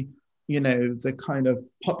of the, you know, the kind of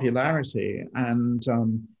popularity and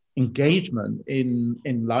engagement in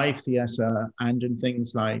live theatre and in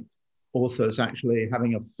things like authors actually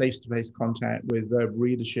having a face-to-face contact with their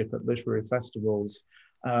readership at literary festivals,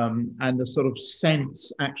 and the sort of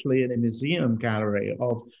sense actually in a museum gallery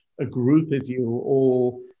of a group of you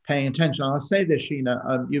all paying attention. I'll say this,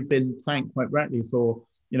 Sheena, you've been thanked quite rightly for,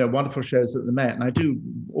 you know, wonderful shows at the Met, and I do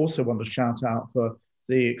also want to shout out for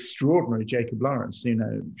the extraordinary Jacob Lawrence, you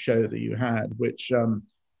know, show that you had, which are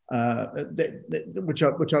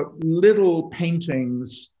little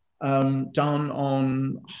paintings done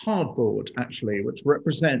on hardboard, actually, which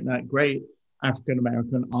represent that great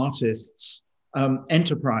African-American artist's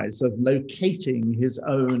enterprise of locating his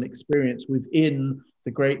own experience within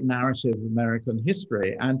the great narrative of American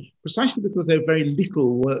history. And precisely because they're very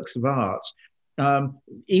little works of art,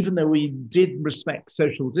 even though we did respect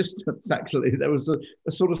social distance, actually, there was a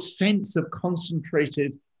sort of sense of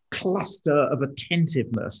concentrated cluster of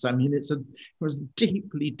attentiveness. I mean, it was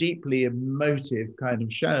deeply, deeply emotive kind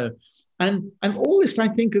of show. And all this, I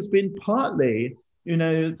think, has been partly, you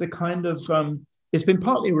know, the kind of, it's been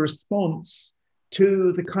partly a response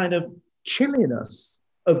to the kind of chilliness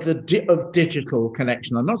of digital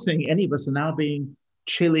connection. I'm not saying any of us are now being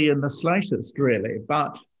chilly in the slightest, really,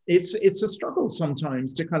 but it's a struggle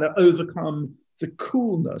sometimes to kind of overcome the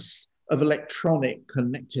coolness of electronic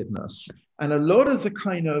connectedness. And a lot of the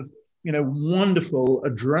kind of, you know, wonderful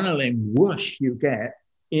adrenaline whoosh you get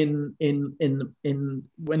in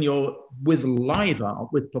when you're with live art,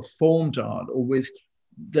 with performed art, or with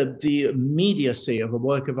the immediacy of a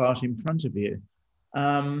work of art in front of you,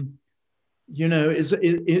 you know, has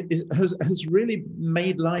really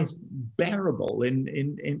made life bearable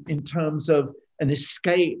in terms of an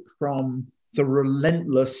escape from the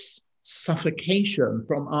relentless suffocation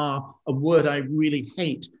from a word I really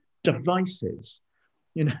hate, devices.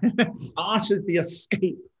 You know, art is the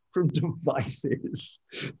escape from devices.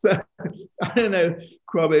 So I don't know,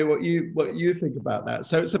 Kwame, what you think about that.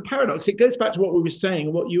 So it's a paradox. It goes back to what we were saying,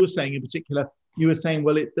 and what you were saying in particular. You were saying,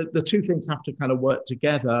 well, the two things have to kind of work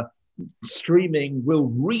together. Streaming will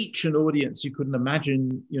reach an audience you couldn't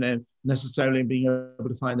imagine, you know, necessarily being able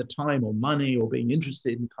to find the time or money or being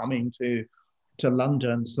interested in coming to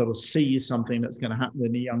London to sort of see something that's going to happen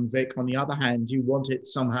in a Young Vic. On the other hand, you want it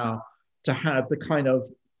somehow to have the kind of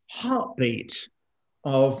heartbeat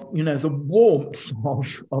of, you know, the warmth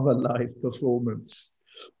of a live performance.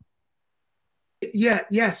 Yeah,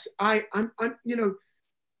 yes, I'm you know,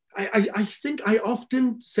 I think I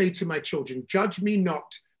often say to my children, judge me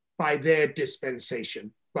not by their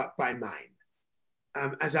dispensation, but by mine,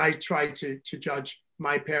 as I try to judge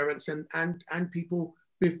my parents and people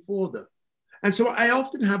before them. And so I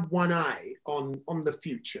often have one eye on the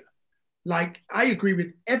future. Like, I agree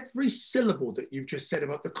with every syllable that you've just said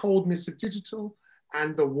about the coldness of digital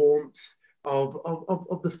and the warmth of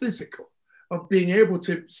the physical, of being able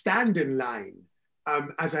to stand in line,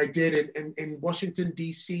 as I did in Washington,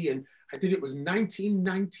 D.C., and I think it was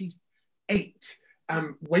 1998,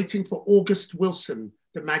 waiting for August Wilson,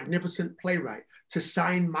 the magnificent playwright, to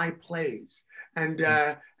sign my plays. And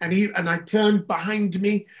I turned behind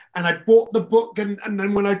me and I bought the book, and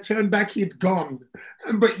then when I turned back, he had gone.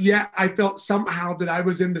 But yet I felt somehow that I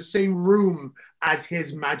was in the same room as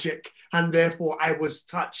his magic, and therefore I was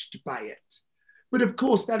touched by it. But of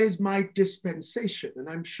course, that is my dispensation. And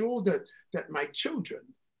I'm sure that my children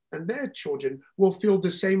and their children will feel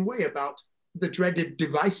the same way about the dreaded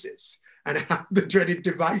devices, and how the dreaded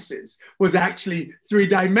devices was actually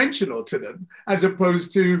three-dimensional to them as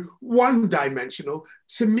opposed to one-dimensional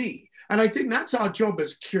to me. And I think that's our job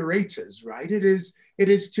as curators, right? It is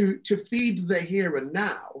to feed the here and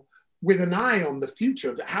now with an eye on the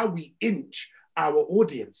future of how we inch our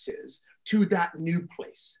audiences to that new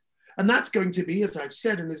place. And that's going to be, as I've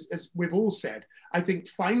said, and as we've all said, I think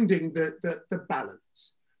finding the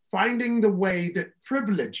balance, finding the way that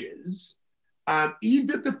privileges,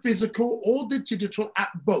 either the physical or the digital, at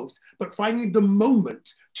both, but finding the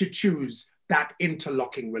moment to choose that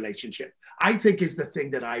interlocking relationship, I think is the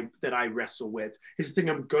thing that I wrestle with, is the thing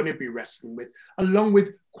I'm going to be wrestling with, along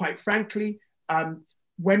with, quite frankly,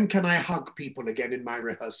 when can I hug people again in my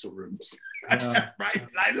rehearsal rooms? Yeah. Right?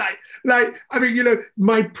 Like, I mean, you know,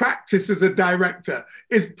 my practice as a director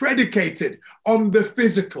is predicated on the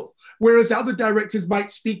physical, whereas other directors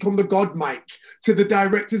might speak on the God mic to the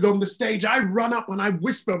directors on the stage. I run up and I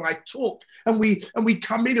whisper and I talk, and we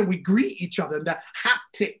come in and we greet each other, and the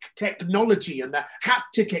haptic technology and the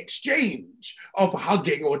haptic exchange of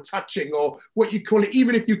hugging or touching, or what you call it,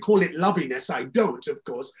 even if you call it loviness, I don't, of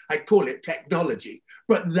course, I call it technology.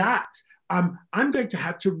 But that, I'm going to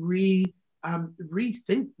have to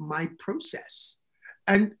rethink my process.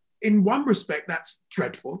 And in one respect, that's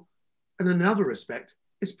dreadful. And in another respect,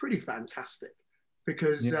 it's pretty fantastic,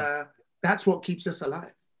 because that's what keeps us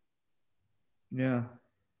alive. Yeah.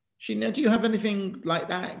 Sheena, do you have anything like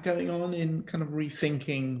that going on in kind of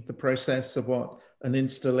rethinking the process of what an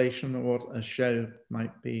installation or what a show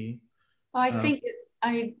might be? I think,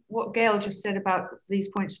 what Gail just said about these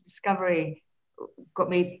points of discovery got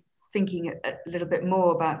me thinking a little bit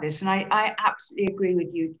more about this, and I absolutely agree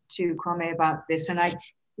with you too, Kwame, about this. And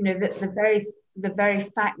you know, the very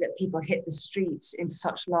fact that people hit the streets in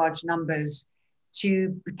such large numbers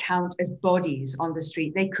to count as bodies on the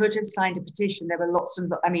street, they could have signed a petition. There were lots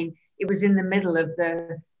of, I mean, it was in the middle of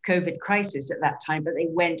the COVID crisis at that time, but they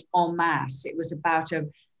went en masse. It was about a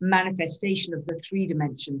manifestation of the three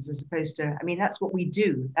dimensions, as opposed to, I mean, that's what we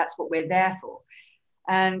do. That's what we're there for.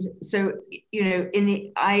 And so, you know,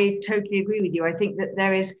 I totally agree with you. I think that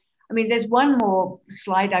there is, I mean, there's one more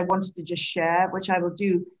slide I wanted to just share, which I will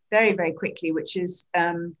do very, very quickly, which is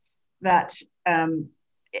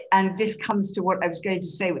and this comes to what I was going to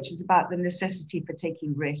say, which is about the necessity for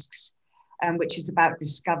taking risks, which is about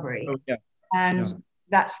discovery. Oh, yeah. And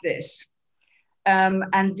that's this. And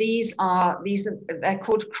they're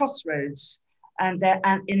called crossroads, and they're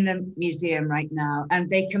in the museum right now, and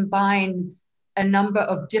they combine a number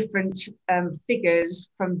of different figures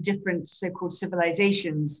from different so-called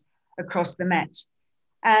civilizations across the Met.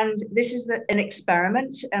 And this is an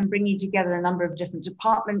experiment, and bringing together a number of different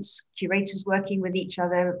departments, curators working with each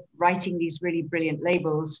other, writing these really brilliant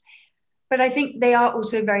labels. But I think they are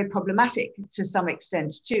also very problematic to some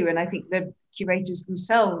extent too. And I think the curators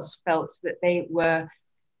themselves felt that they were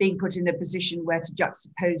being put in a position where to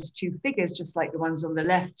juxtapose two figures, just like the ones on the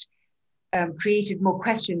left, created more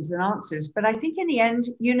questions than answers. But I think in the end,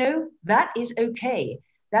 you know, that is okay.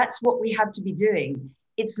 That's what we have to be doing.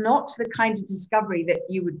 It's not the kind of discovery that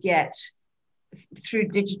you would get through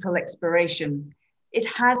digital exploration. It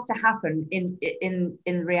has to happen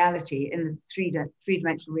in reality, in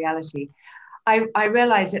three-dimensional reality. I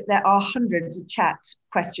realize that there are hundreds of chat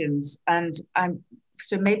questions, and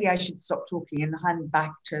so maybe I should stop talking and hand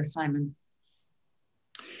back to Simon.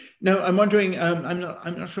 No, I'm wondering, I'm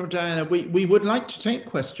not sure, Diana, we would like to take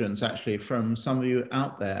questions actually from some of you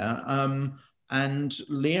out there. And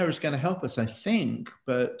Leah is going to help us, I think,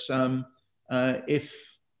 but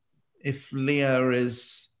if Leah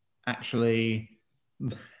is actually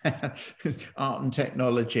art and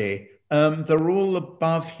technology, they're all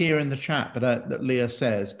above here in the chat, but that Leah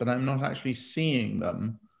says, but I'm not actually seeing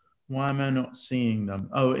them. Why am I not seeing them?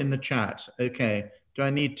 Oh, in the chat. Okay. Do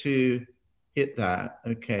I need to hit that?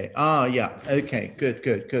 Okay. Ah, yeah. Okay.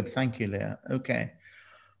 Good. Thank you, Leah. Okay.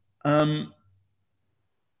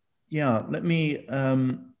 Yeah. Let me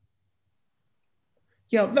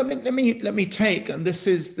take, and this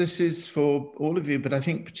is for all of you, but I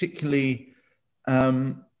think particularly,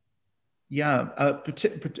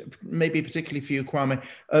 maybe particularly for you, Kwame,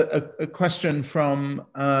 a question from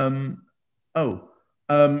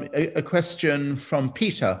a question from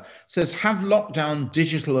Peter. Says, have lockdown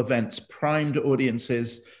digital events primed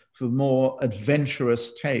audiences for more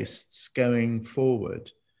adventurous tastes going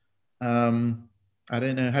forward? I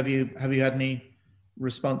don't know. Have you had any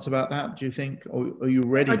response about that, do you think? Or are you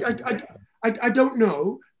ready? I don't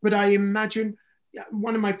know, but I imagine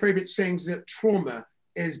one of my favorite sayings is that trauma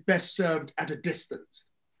is best served at a distance.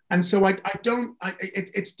 And so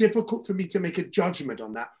it's difficult for me to make a judgment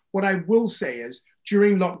on that. What I will say is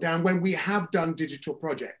during lockdown, when we have done digital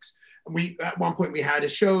projects, at one point we had a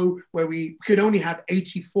show where we could only have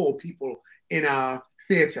 84 people in our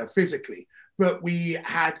theater physically, but we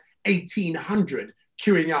had 1,800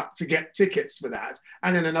 queuing up to get tickets for that,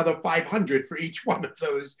 and then another 500 for each one of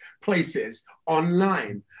those places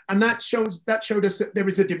online. And that showed us that there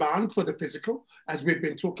is a demand for the physical, as we've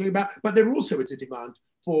been talking about, but there also is a demand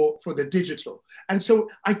for the digital. And so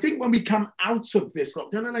I think when we come out of this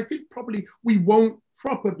lockdown, and I think probably we won't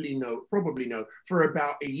probably know for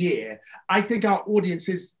about a year, I think our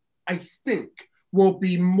audiences, will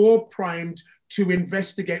be more primed to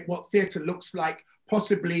investigate what theatre looks like,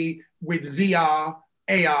 possibly with VR,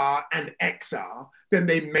 AR, and XR, than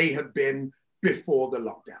they may have been before the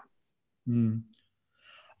lockdown. Mm.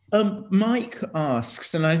 Mike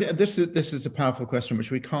asks, and this is a powerful question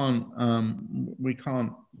which we can't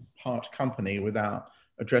part company without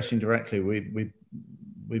addressing directly.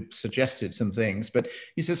 We've suggested some things, but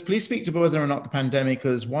he says, please speak to whether or not the pandemic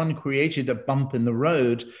has, one, created a bump in the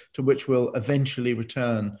road to which we'll eventually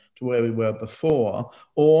return to where we were before,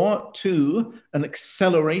 or two, an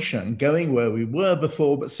acceleration going where we were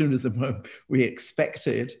before, but sooner than we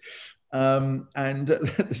expected. And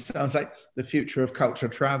this sounds like the future of culture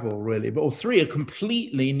travel, really. But or three, a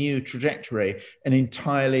completely new trajectory, an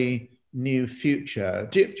entirely new future.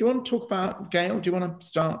 Do you want to talk about, Gail? Do you want to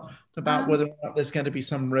start about whether or not there's going to be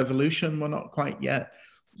some revolution? We're not quite yet.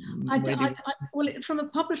 Well, from a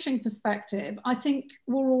publishing perspective, I think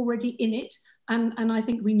we're already in it. And I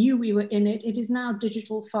think we knew we were in it. It is now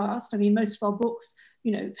digital first. I mean, most of our books,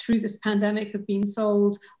 through this pandemic have been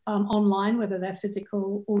sold online, whether they're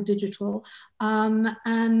physical or digital.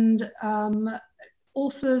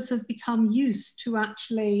 Authors have become used to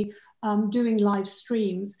actually doing live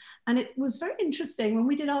streams. And it was very interesting when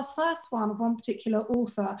we did our first one of one particular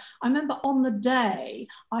author. I remember on the day,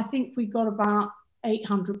 I think we got about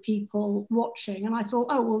 800 people watching. And I thought,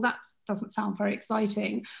 oh, well, that doesn't sound very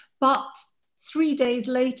exciting. But 3 days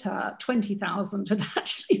later, 20,000 had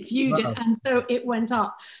actually viewed it, and so it went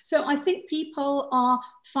up. So I think people are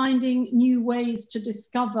finding new ways to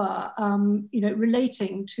discover,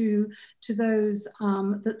 relating to those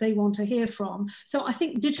that they want to hear from. So I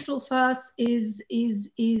think digital first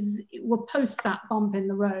will post that bump in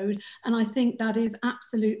the road, and I think that is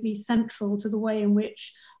absolutely central to the way in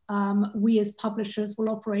which we as publishers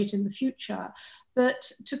will operate in the future. But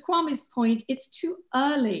to Kwame's point, it's too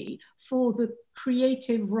early for the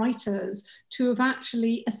creative writers to have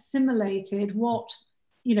actually assimilated what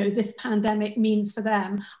this pandemic means for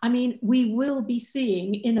them. I mean, we will be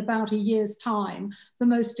seeing in about a year's time the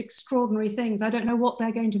most extraordinary things. I don't know what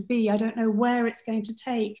they're going to be. I don't know where it's going to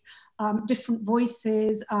take. Different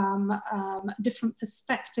voices, different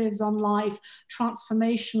perspectives on life,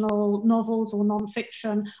 transformational novels or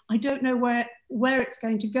non-fiction. I don't know where it's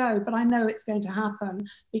going to go, but I know it's going to happen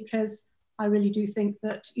because I really do think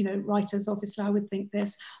that, writers, obviously I would think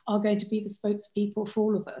this, are going to be the spokespeople for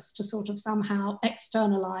all of us to sort of somehow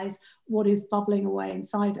externalize what is bubbling away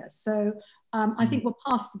inside us. So I think we're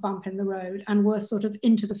past the bump in the road and we're sort of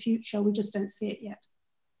into the future. We just don't see it yet.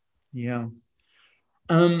 Yeah.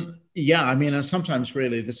 I mean, and sometimes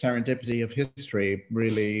really the serendipity of history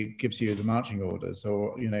really gives you the marching orders,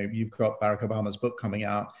 or, you've got Barack Obama's book coming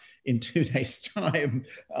out in 2 days' time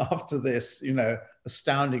after this,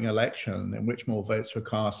 astounding election in which more votes were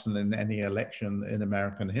cast than in any election in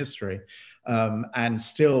American history. And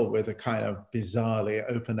still with a kind of bizarrely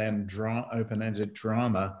open-ended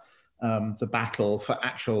drama, the battle for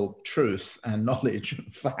actual truth and knowledge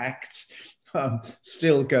and facts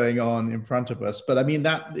still going on in front of us. But I mean,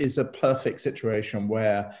 that is a perfect situation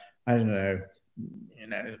where, I don't know,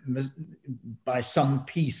 by some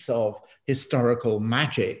piece of historical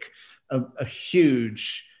magic, a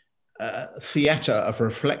huge theater of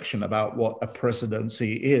reflection about what a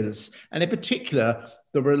presidency is, and in particular,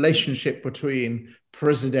 the relationship between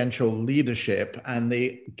presidential leadership and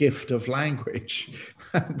the gift of language,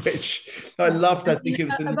 which I loved. I think it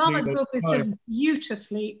was in the Obama's book is just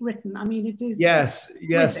beautifully written. I mean, it is. Yes.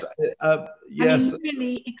 Yes. I mean,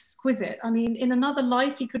 really exquisite. I mean, in another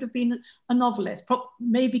life, he could have been a novelist,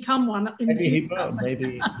 may become one. Maybe he will.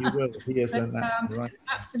 Maybe he will. He is right.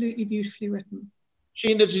 Absolutely beautifully written.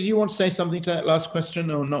 Sheena, did you want to say something to that last question,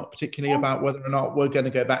 or not particularly about whether or not we're going to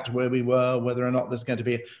go back to where we were, whether or not there's going to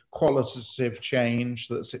be a qualitative change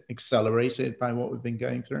that's accelerated by what we've been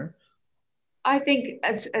going through? I think,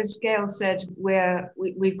 as Gail said,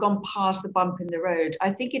 we've gone past the bump in the road.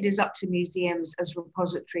 I think it is up to museums as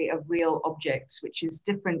repository of real objects, which is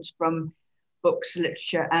different from books,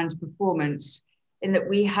 literature, and performance. in that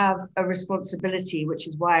we have a responsibility, which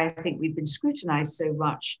is why I think we've been scrutinized so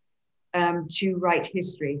much, to write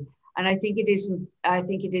history. And I think it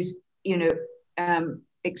is, you know,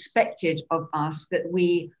 expected of us that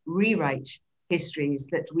we rewrite histories,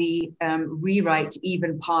 that we rewrite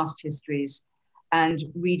even past histories and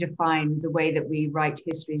redefine the way that we write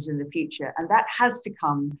histories in the future. And that has to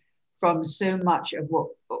come from so much of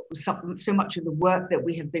the work that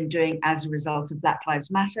we have been doing as a result of Black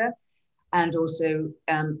Lives Matter, and also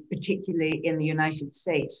particularly in the United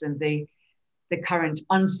States and the current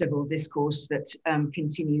uncivil discourse that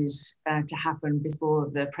continues to happen before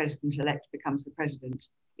the president-elect becomes the president.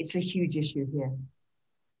 It's a huge issue here.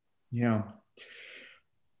 Yeah.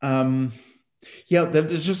 Yeah,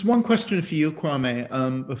 there's just one question for you,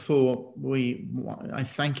 Kwame, before I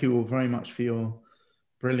thank you all very much for your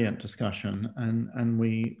brilliant discussion, and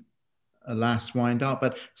we alas wind up,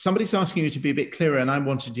 but somebody's asking you to be a bit clearer, and I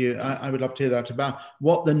would love to hear that, about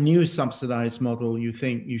what the new subsidized model you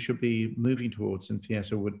think you should be moving towards in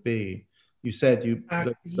theatre would be. You said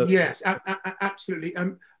yes, absolutely.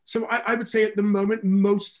 So I would say at the moment,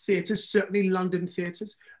 most theatres, certainly London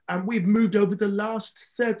theatres, we've moved over the last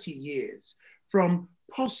 30 years from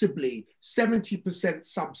possibly 70%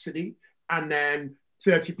 subsidy and then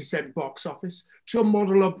 30% box office to a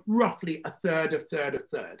model of roughly a third, a third, a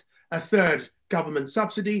third. A third government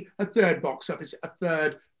subsidy, a third box office, a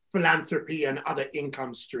third philanthropy and other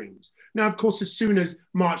income streams. Now, of course, as soon as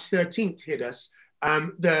March 13th hit us,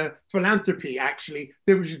 the philanthropy actually,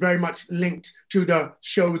 that was very much linked to the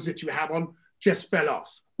shows that you have on, just fell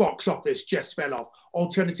off. Box office just fell off.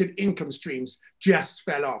 Alternative income streams just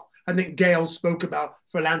fell off. I think Gail spoke about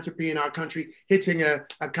philanthropy in our country hitting a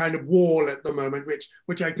kind of wall at the moment,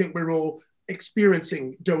 which I think we're all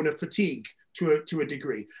experiencing, donor fatigue to a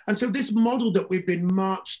degree. And so this model that we've been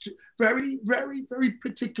marched very, very, very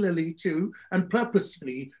particularly to and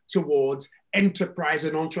purposefully towards enterprise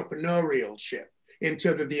and entrepreneurship in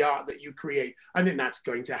terms of the art that you create, I think that's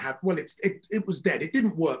going to have, well, it was dead. It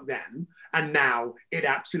didn't work then, and now it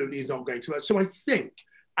absolutely is not going to work. So I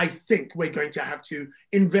think we're going to have to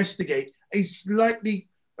investigate a slightly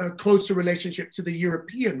closer relationship to the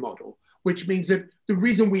European model, which means that the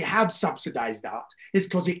reason we have subsidized art is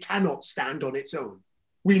because it cannot stand on its own.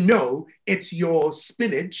 We know it's your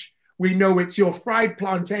spinach. We know it's your fried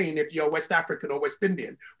plantain if you're West African or West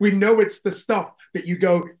Indian. We know it's the stuff that you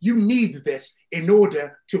go, you need this in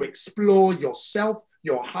order to explore yourself,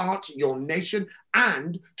 your heart, your nation,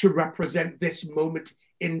 and to represent this moment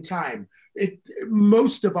in time.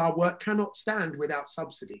 Most of our work cannot stand without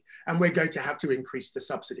subsidy, and we're going to have to increase the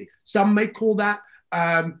subsidy. Some may call that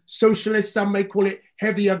socialist, some may call it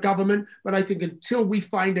heavier government, but I think until we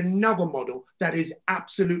find another model that is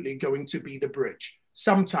absolutely going to be the bridge,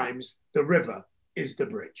 sometimes the river is the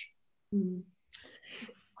bridge. Mm.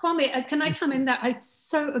 Kwame, can I come in there? I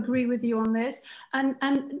so agree with you on this. And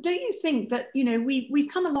don't you think that, you know, we've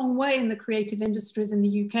come a long way in the creative industries in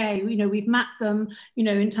the UK. You know, we've mapped them, you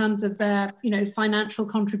know, in terms of their, you know, financial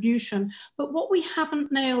contribution. But what we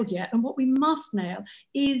haven't nailed yet, and what we must nail,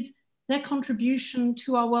 is their contribution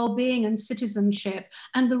to our well-being and citizenship,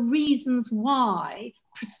 and the reasons why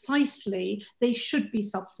precisely they should be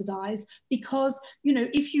subsidized. Because, you know,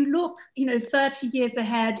 if you look, you know, 30 years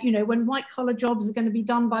ahead, you know, when white collar jobs are going to be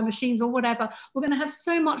done by machines or whatever, we're going to have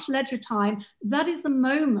so much leisure time. That is the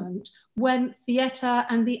moment when theatre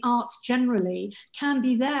and the arts generally can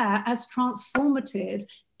be there as transformative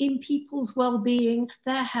in people's well-being,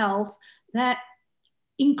 their health, their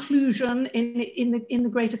inclusion in the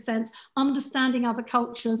greater sense, understanding other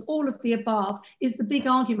cultures, all of the above is the big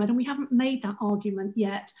argument. And we haven't made that argument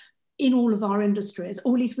yet in all of our industries,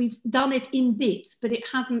 or at least we've done it in bits, but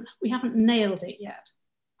we haven't nailed it yet.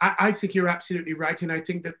 I think you're absolutely right. And I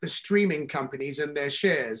think that the streaming companies and their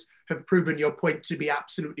shares have proven your point to be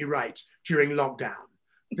absolutely right during lockdown.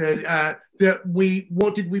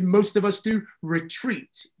 What did most of us do?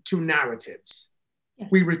 Retreat to narratives. Yes.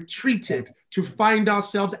 We retreated to find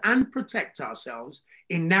ourselves and protect ourselves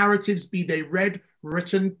in narratives, be they read,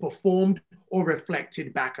 written, performed, or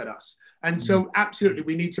reflected back at us. And so absolutely,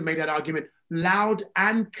 we need to make that argument loud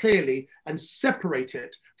and clearly and separate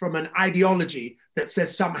it from an ideology that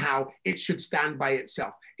says somehow it should stand by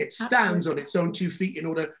itself. It stands on its own 2 feet in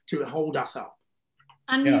order to hold us up.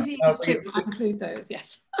 And museums too, I include those,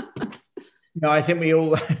 yes. No, I think we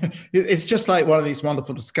all, it's just like one of these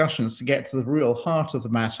wonderful discussions to get to the real heart of the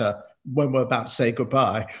matter when we're about to say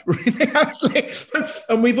goodbye, really, actually.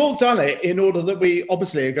 And we've all done it in order that we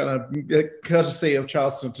obviously are going to, courtesy of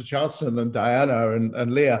Charleston to Charleston and Diana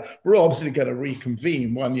and Leah, we're obviously going to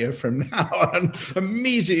reconvene 1 year from now and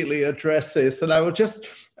immediately address this. And I would just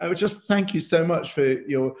thank you so much for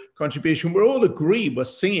your contribution. We all agree we're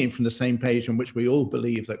singing from the same page in which we all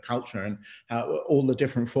believe that culture and how all the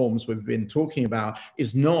different forms we've been talking about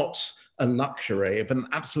is not a luxury, but an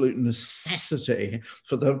absolute necessity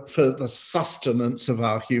for the sustenance of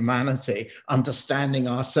our humanity, understanding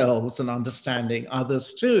ourselves and understanding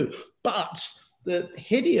others too. But the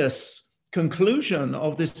hideous conclusion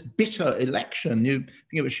of this bitter election, you think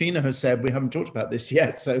it was Sheena who said, we haven't talked about this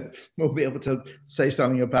yet, so we'll be able to say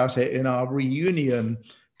something about it in our reunion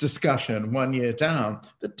discussion 1 year down.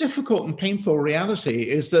 The difficult and painful reality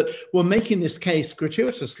is that we're making this case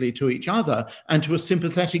gratuitously to each other and to a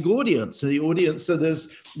sympathetic audience, the audience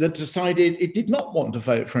that decided it did not want to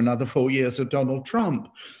vote for another 4 years of Donald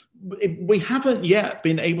Trump. We haven't yet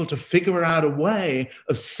been able to figure out a way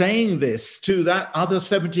of saying this to that other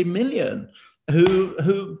 70 million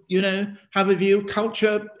who you know, have a view,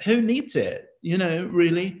 culture, who needs it, you know,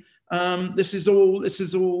 really. This is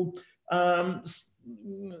all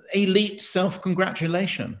elite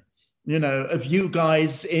self-congratulation, you know, of you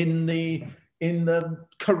guys in the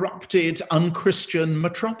corrupted, unchristian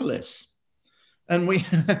metropolis. And we,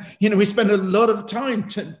 you know, we spend a lot of time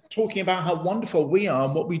talking about how wonderful we are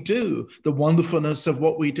and what we do, the wonderfulness of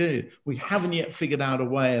what we do. We haven't yet figured out a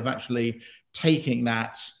way of actually taking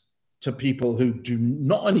that to people who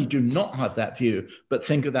not only do not have that view, but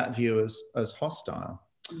think of that view as hostile.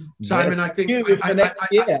 Simon, I think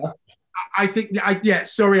yeah,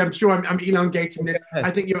 sorry, I'm sure I'm elongating this.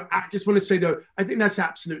 I just want to say though, I think that's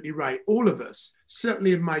absolutely right. All of us,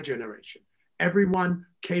 certainly in my generation, everyone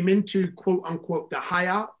came into quote unquote the high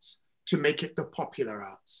arts to make it the popular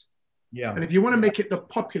arts. Yeah. And if you want to make it the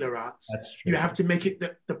popular arts, you have to make it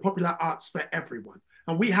the popular arts for everyone.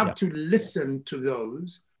 And we have to listen to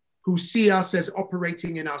those who see us as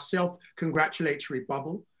operating in our self-congratulatory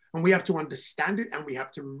bubble. And we have to understand it, and we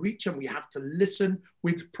have to reach, and we have to listen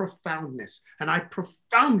with profoundness. And I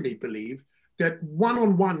profoundly believe that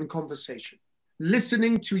one-on-one conversation,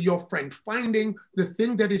 listening to your friend, finding the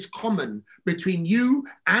thing that is common between you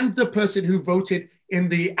and the person who voted in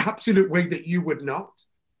the absolute way that you would not,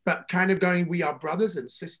 but kind of going, we are brothers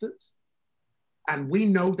and sisters. And we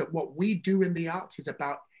know that what we do in the arts is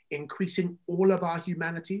about increasing all of our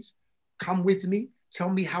humanities. Come with me, tell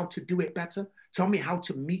me how to do it better. Tell me how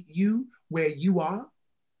to meet you where you are.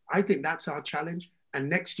 I think that's our challenge. And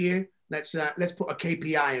next year, let's put a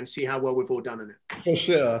KPI and see how well we've all done in it. For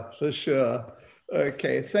sure, for sure.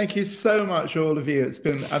 Okay, thank you so much, all of you. It's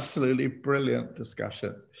been absolutely brilliant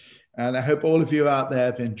discussion. And I hope all of you out there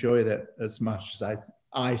have enjoyed it as much as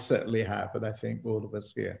I certainly have, and I think all of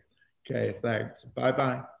us here. Okay, thanks.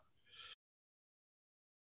 Bye-bye.